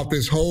love about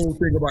this whole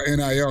thing about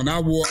NIL. And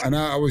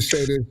I always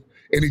say this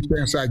any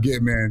chance I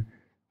get, man.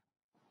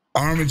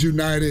 Orange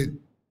United,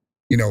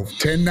 you know,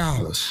 $10,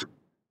 $5,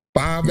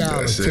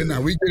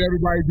 $10. We get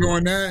everybody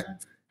doing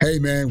that. Hey,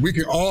 man, we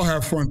can all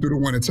have fun through the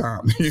winter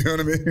time. You know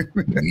what I mean?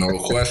 No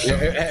question.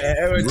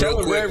 Tell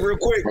them, Red, real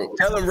quick.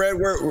 Tell them, Red,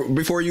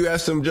 before you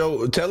ask them,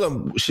 Joe, tell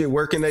them, shit,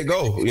 where can they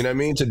go? You know what I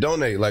mean? To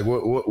donate. Like,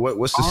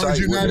 what's the site?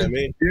 United, you know what I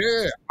mean?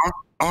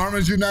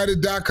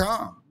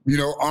 OrangeUnited.com. You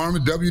know,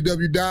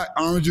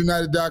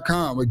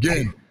 www.orangeunited.com.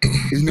 Again,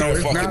 you know,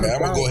 it's not man. I'm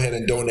going to go ahead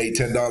and donate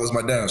 $10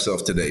 my damn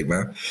self today,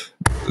 man.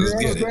 Let's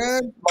get it.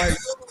 Man? Like,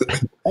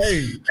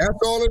 hey, that's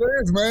all it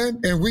is, man.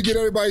 And we get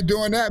everybody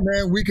doing that,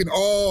 man. We can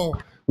all,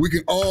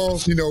 you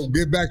know,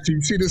 get back to,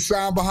 you see this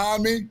sign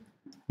behind me?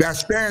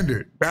 That's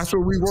standard. That's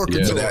what we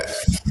working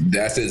towards.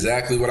 That's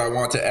exactly what I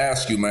want to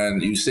ask you,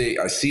 man. You say,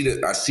 I seen it,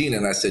 and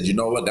I said, you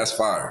know what? That's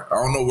fire. I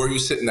don't know where you're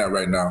sitting at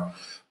right now,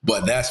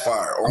 but that's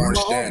fire. Orange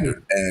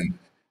Standard. And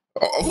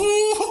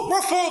oh,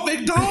 my fault,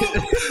 big dog.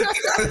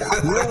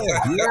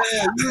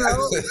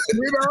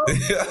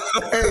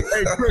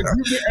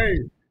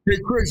 Hey,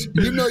 Kris,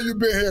 you know you've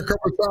been here a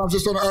couple of times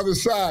just on the other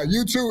side.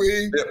 You too,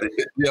 E.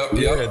 Yep.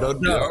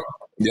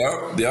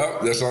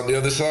 That's on the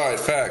other side.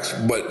 Facts.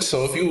 But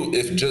so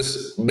if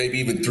just maybe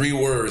even 3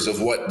 words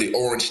of what the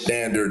Orange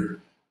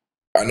Standard,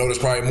 I know there's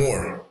probably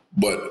more,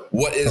 but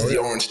what is the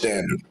Orange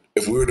Standard?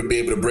 If we were to be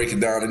able to break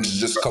it down into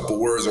just a couple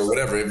words or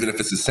whatever, even if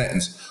it's a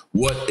sentence,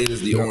 what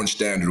is the Orange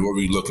Standard? What are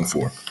we looking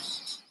for?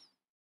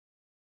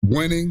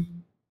 Winning.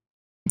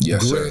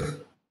 Yes, grit, sir.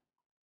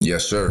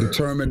 Yes, sir.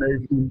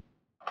 Determination.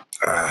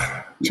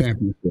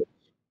 Championship.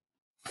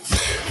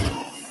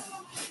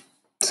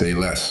 Say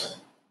less.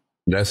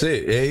 That's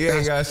it. Yeah, you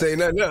ain't gotta say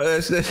nothing. No,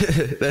 that's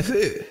it. That's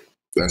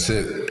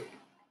it.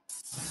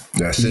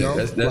 That's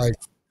like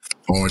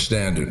Orange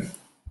Standard.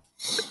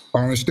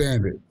 Orange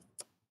Standard.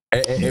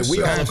 And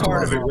we all a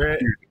part of it, man.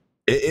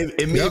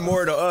 It means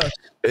more to us.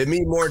 It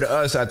means more to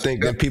us, I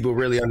think, than people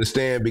really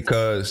understand,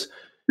 because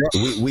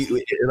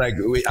we I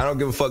don't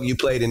give a fuck you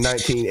played in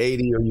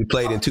 1980 or you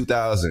played in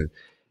 2000.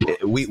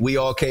 We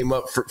all came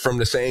up from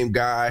the same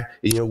guy.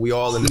 You know, we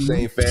all in the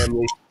same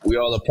family. We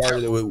all a part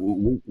of it.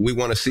 We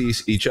want to see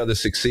each other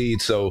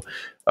succeed. So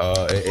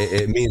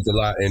it means a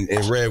lot. And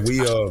Red,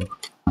 we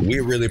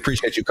really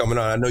appreciate you coming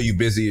on. I know you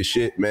busy as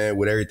shit, man,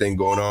 with everything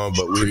going on,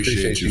 but we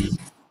appreciate you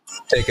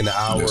taking the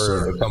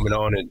hour and coming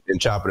on and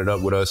chopping it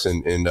up with us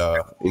and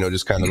you know,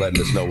 just kind of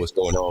letting us know what's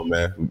going on,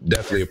 man.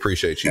 Definitely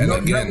appreciate you. And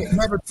again,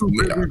 never too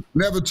busy.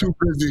 Never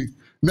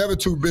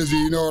too busy.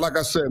 You know, like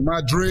I said,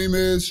 my dream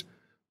is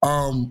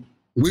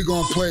we're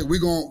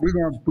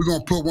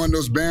gonna put one of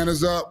those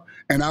banners up,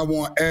 and I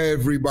want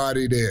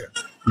everybody there.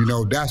 You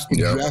know, that's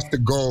the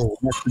goal.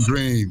 That's the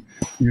dream.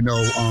 You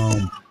know,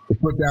 to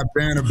put that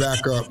banner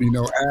back up, you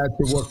know, add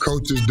to what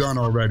Coach has done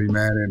already,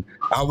 man. And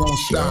I won't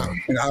stop.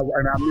 And I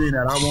mean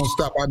that. I won't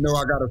stop. I know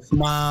I got a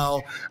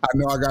smile. I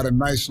know I got a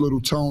nice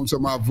little tone to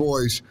my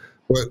voice.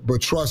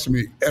 But trust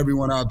me,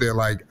 everyone out there,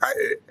 like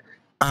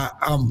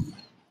I'm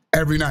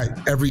every night,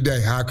 every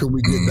day, how can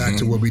we get back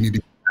to what we need to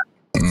get back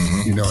to?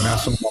 You know, and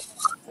that's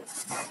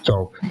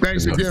so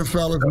thanks again,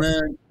 fellas,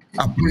 man.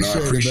 I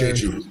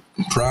appreciate it, man. You.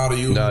 I'm proud of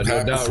you. No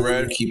doubt,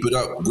 Red. Keep it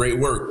up. Great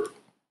work.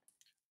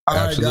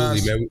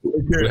 Absolutely, man.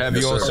 We'll have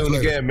you on soon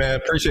again, man.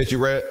 Appreciate you,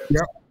 Red.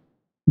 Yep.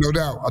 No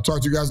doubt. I'll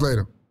talk to you guys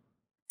later.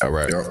 All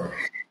right. Yep.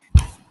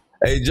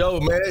 Hey, Joe,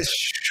 man,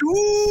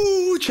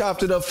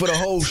 chopped it up for the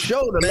whole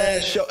show. The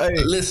last show. Hey,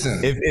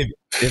 listen.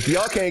 If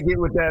y'all can't get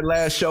with that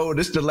last show,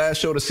 this is the last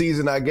show of the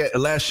season.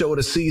 Last show of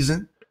the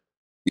season.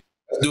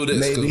 Let's do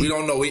this, because we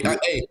don't know.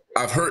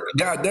 I've heard.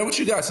 God damn, what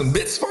you got? Some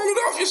bits falling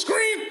off your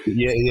screen?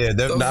 Yeah. I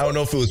don't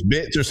know if it was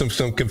bits or some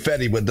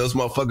confetti, but those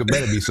motherfuckers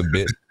better be some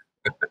bits.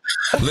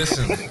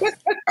 Listen,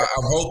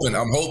 I'm hoping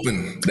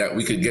that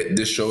we could get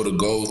this show to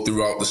go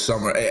throughout the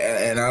summer.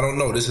 And I don't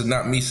know, this is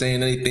not me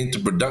saying anything to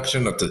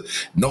production or to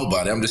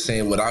nobody. I'm just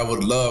saying what I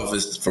would love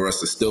is for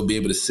us to still be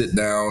able to sit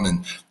down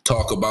and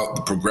talk about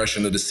the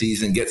progression of the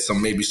season, get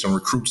maybe some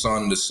recruits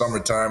on in the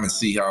summertime and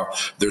see how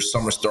their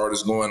summer start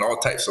is going, all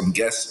types of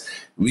guests.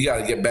 We got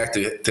to get back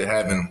to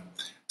having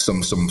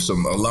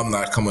some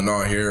alumni coming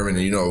on here and,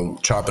 you know,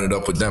 chopping it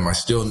up with them. I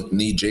still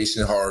need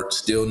Jason Hart,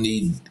 still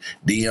need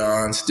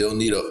Dion, still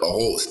need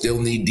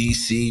still need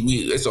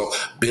DC. So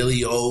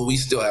Billy O, we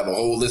still have a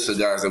whole list of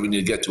guys that we need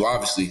to get to.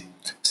 Obviously,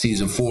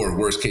 season 4,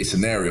 worst case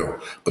scenario.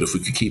 But if we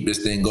could keep this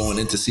thing going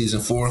into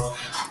season 4,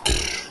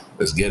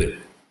 let's get it.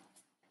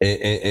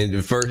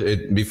 And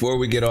first, before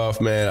we get off,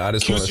 man, I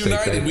just want to say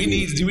thank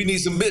you. We need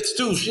some bits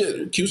too.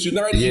 Shit, Q's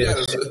United.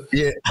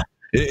 Yeah.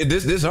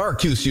 This our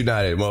Q's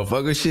United,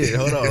 motherfucker. Shit,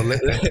 hold on.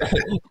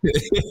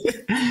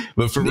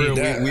 But for real,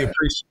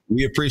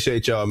 we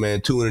appreciate y'all,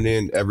 man, tuning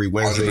in every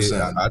Wednesday.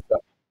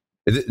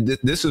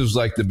 This was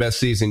like the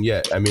best season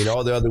yet. I mean,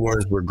 all the other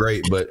ones were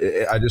great, but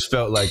I just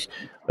felt like,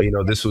 you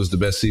know, this was the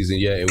best season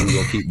yet, and we're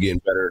gonna keep getting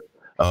better.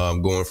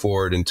 Going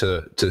forward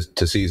into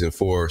season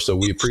 4. So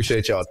we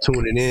appreciate y'all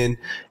tuning in.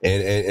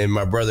 And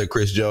my brother,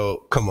 Chris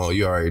Joe, come on,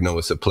 you already know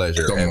it's a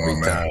pleasure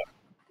every time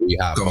we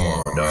hop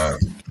on,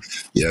 dog.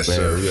 Yes, man,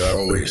 sir. We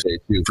always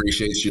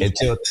appreciate you.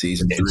 Until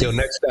season 3. Until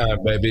next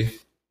time, baby.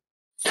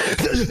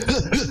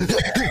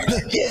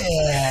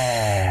 Yeah.